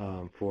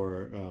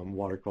for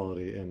water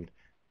quality, and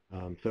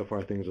so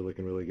far things are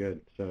looking really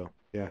good. So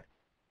yeah.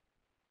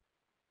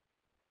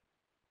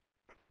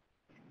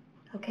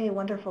 Okay,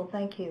 wonderful,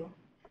 thank you.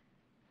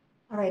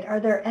 All right, are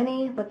there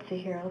any, let's see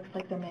here, looks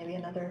like there may be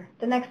another.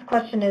 The next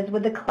question is,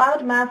 would the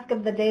cloud mask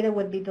of the data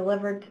would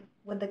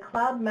the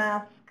cloud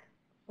mask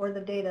for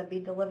the data be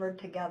delivered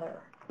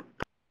together?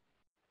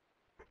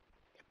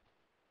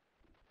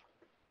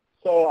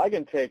 So I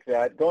can take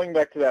that. Going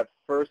back to that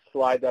first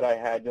slide that I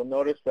had, you'll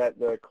notice that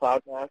the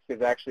cloud mask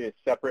is actually a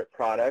separate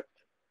product.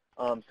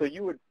 So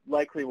you would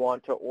likely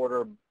want to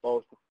order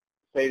both.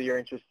 Say you're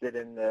interested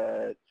in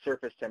the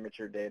surface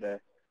temperature data.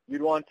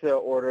 You'd want to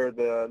order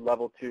the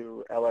level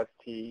 2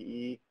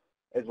 LSTE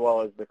as well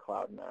as the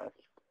cloud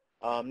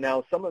mask.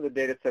 Now, some of the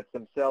data sets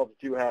themselves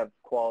do have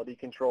quality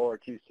control or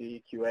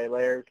QC, QA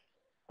layers,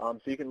 so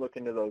you can look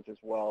into those as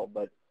well.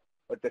 But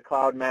the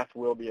cloud mask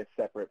will be a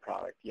separate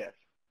product, yes.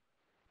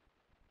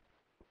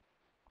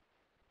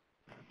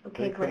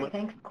 Okay, great.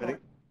 Thanks.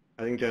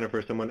 I think,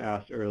 Jennifer, someone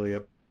asked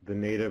earlier the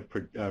native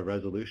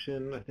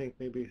resolution, I think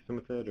maybe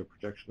someone said, or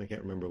projection. I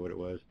can't remember what it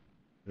was.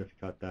 I don't know if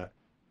you caught that.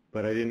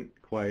 But I didn't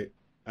quite,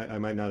 I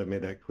might not have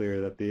made that clear,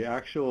 that the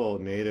actual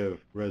native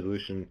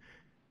resolution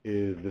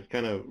is this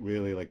kind of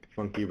really like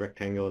funky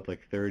rectangle. It's like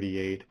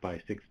 38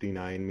 by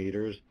 69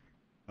 meters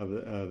of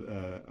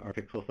our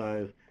pixel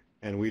size.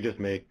 And we just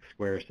make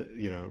square,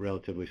 you know,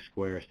 relatively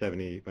square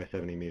 70 by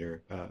 70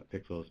 meter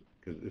pixels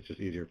because it's just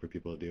easier for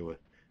people to deal with.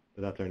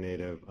 But that's our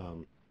native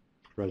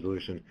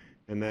resolution.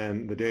 And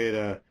then the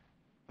data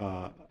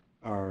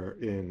are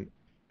in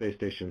space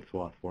station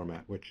swath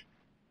format, which,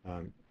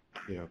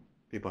 you know,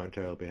 people aren't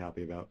terribly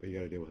happy about, but you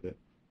got to deal with it.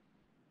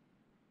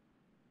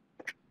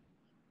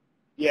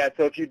 Yeah,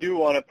 so if you do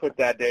want to put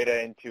that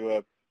data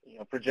into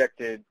a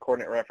projected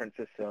coordinate reference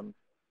system,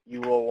 you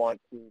will want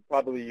to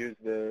probably use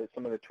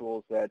some of the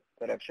tools that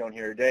I've shown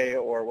here today,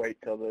 or wait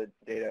till the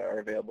data are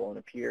available and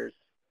appears.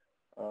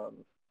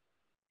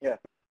 Yeah.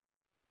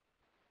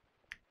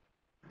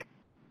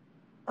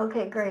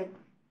 Okay, great.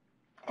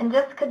 And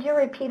just could you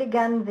repeat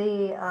again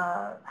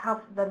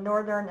how the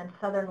northern and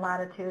southern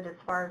latitude as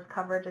far as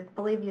coverage? I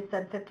believe you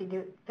said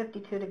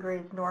 52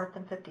 degrees north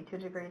and 52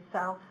 degrees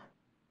south.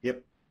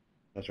 Yep,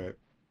 that's right.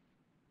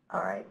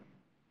 All right.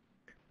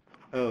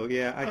 Oh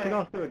yeah, I should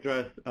also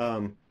address.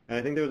 And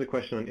I think there was a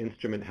question on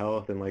instrument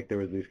health, and like there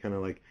was these kind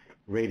of like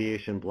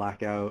radiation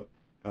blackout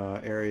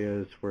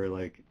areas for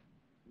like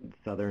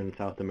Southern and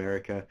South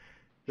America.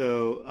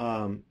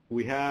 So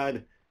we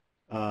had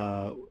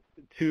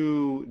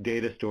 2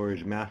 data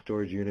storage, mass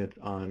storage units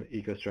on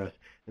ECOSTRESS,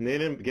 and they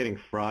ended up getting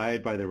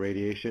fried by the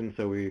radiation.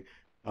 So we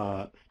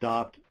tried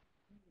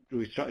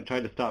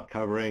to stop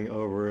covering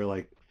over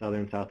like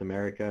Southern South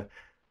America,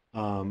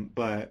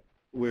 but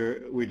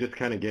we just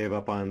kind of gave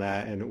up on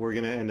that, and we're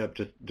going to end up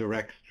just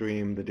direct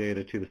stream the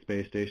data to the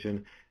space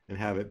station and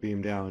have it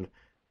beam down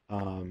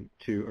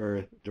to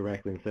Earth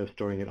directly instead of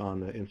storing it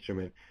on the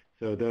instrument.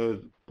 So those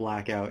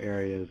blackout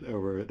areas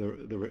over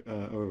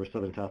over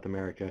Southern South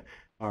America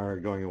are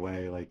going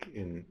away, like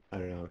in, I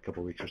don't know, a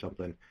couple weeks or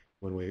something,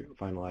 when we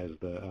finalize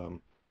the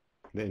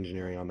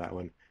engineering on that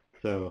one.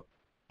 So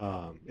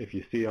if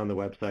you see on the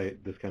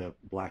website this kind of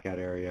blackout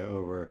area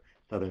over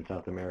Southern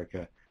South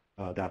America,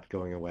 that's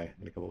going away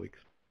in a couple weeks.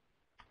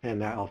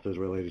 And that also is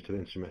related to the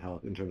instrument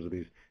health in terms of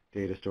these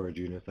data storage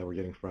units that were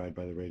getting fried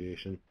by the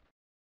radiation.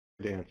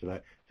 To answer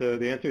that, so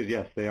the answer is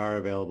yes, they are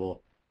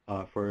available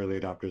for early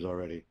adopters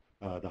already,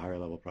 the higher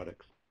level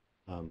products.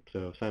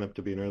 So sign up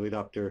to be an early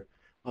adopter,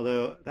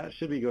 although that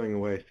should be going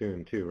away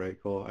soon too,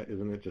 right, Cole?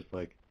 Isn't it just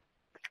like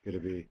going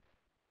to be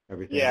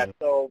everything? Yeah,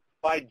 so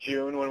by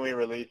June when we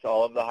release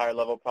all of the higher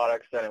level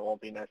products, then it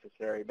won't be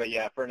necessary. But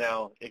yeah, for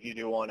now, if you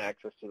do want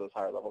access to those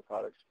higher level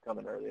products, become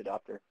an early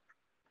adopter.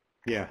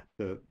 Yeah,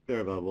 so they're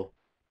available.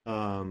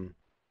 And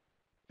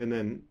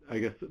then I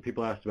guess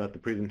people asked about the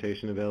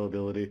presentation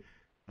availability.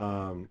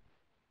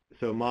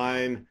 So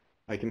mine,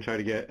 I can try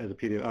to get as a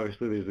PDF.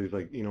 Obviously, there's these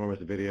like enormous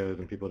videos,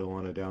 and people don't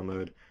want to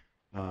download,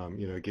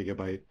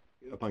 gigabyte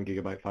upon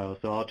gigabyte files.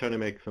 So I'll try to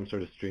make some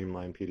sort of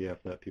streamlined PDF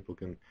that people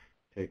can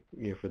take,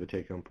 for the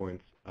take-home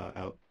points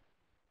out.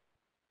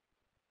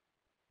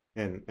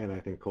 And I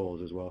think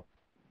Cole's as well.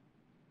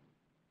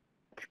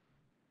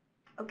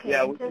 Okay.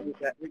 Yeah,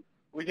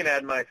 we can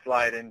add my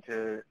slide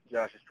into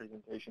Josh's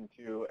presentation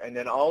too, and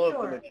then all of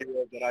the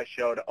materials that I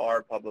showed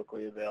are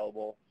publicly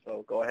available.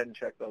 So go ahead and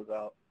check those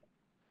out.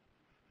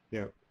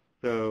 Yeah.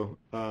 So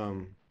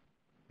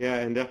yeah,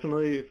 and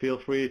definitely feel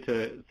free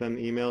to send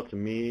an email to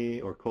me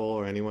or Cole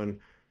or anyone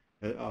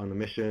on the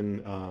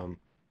mission.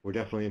 We're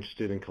definitely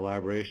interested in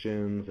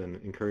collaborations and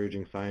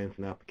encouraging science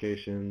and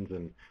applications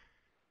and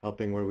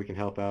helping where we can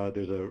help out.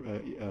 There's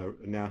a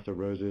NASA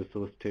Roses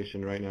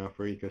solicitation right now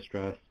for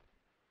ECOSTRESS.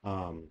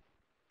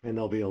 And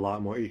there'll be a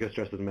lot more.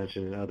 ECOSTRESS is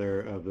mentioned in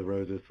other of the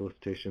Roses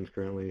solicitations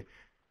currently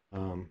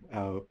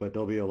out, but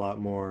there'll be a lot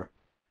more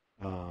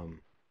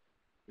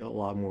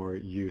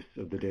use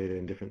of the data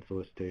in different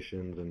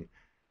solicitations, and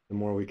the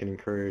more we can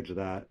encourage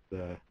that,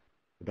 the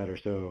better.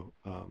 So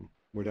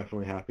we're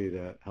definitely happy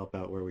to help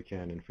out where we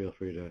can, and feel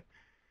free to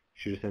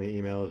shoot us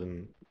any emails,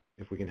 and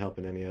if we can help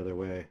in any other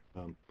way,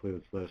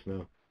 please let us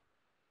know.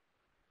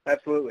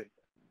 Absolutely.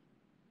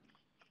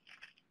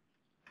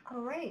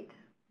 All right.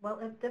 Well,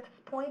 at this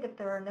point, if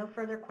there are no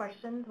further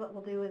questions, what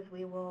we'll do is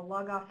we will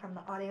log off from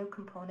the audio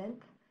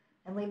component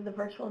and leave the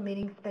virtual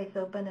meeting space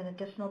open an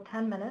additional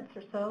 10 minutes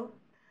or so.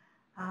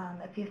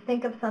 If you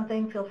think of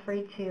something, feel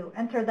free to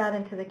enter that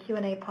into the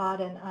Q&A pod,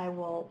 and I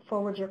will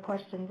forward your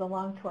questions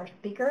along to our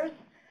speakers.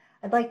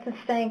 I'd like to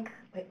thank,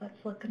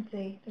 let's look and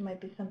see, there might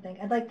be something.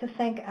 I'd like to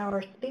thank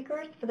our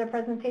speakers for their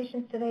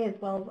presentations today, as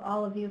well as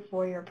all of you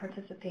for your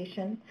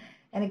participation.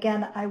 And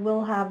again, I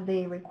will have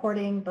the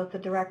recording, both a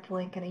direct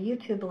link and a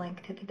YouTube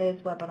link to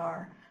today's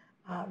webinar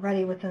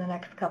ready within the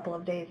next couple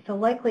of days. So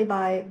likely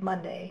by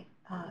Monday,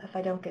 if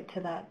I don't get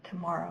to that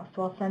tomorrow.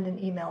 So I'll send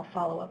an email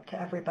follow-up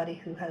to everybody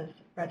who has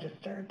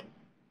registered.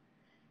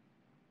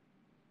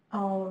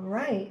 All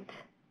right.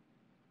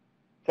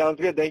 Sounds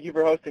good. Thank you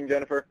for hosting,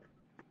 Jennifer.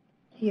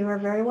 You are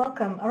very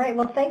welcome. All right.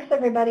 Well, thanks,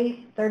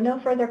 everybody. If there are no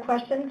further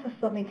questions, just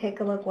let me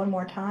take a look one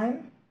more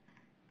time.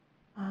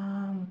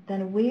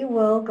 Then we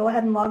will go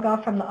ahead and log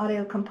off from the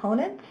audio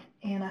component,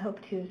 and I hope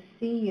to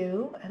see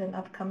you at an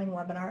upcoming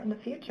webinar in the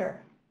future.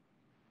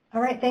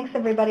 All right. Thanks,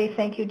 everybody.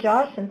 Thank you,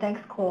 Josh, and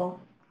thanks, Cole.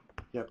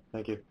 Yep.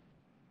 Thank you.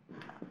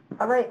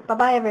 All right.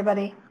 Bye-bye,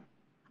 everybody.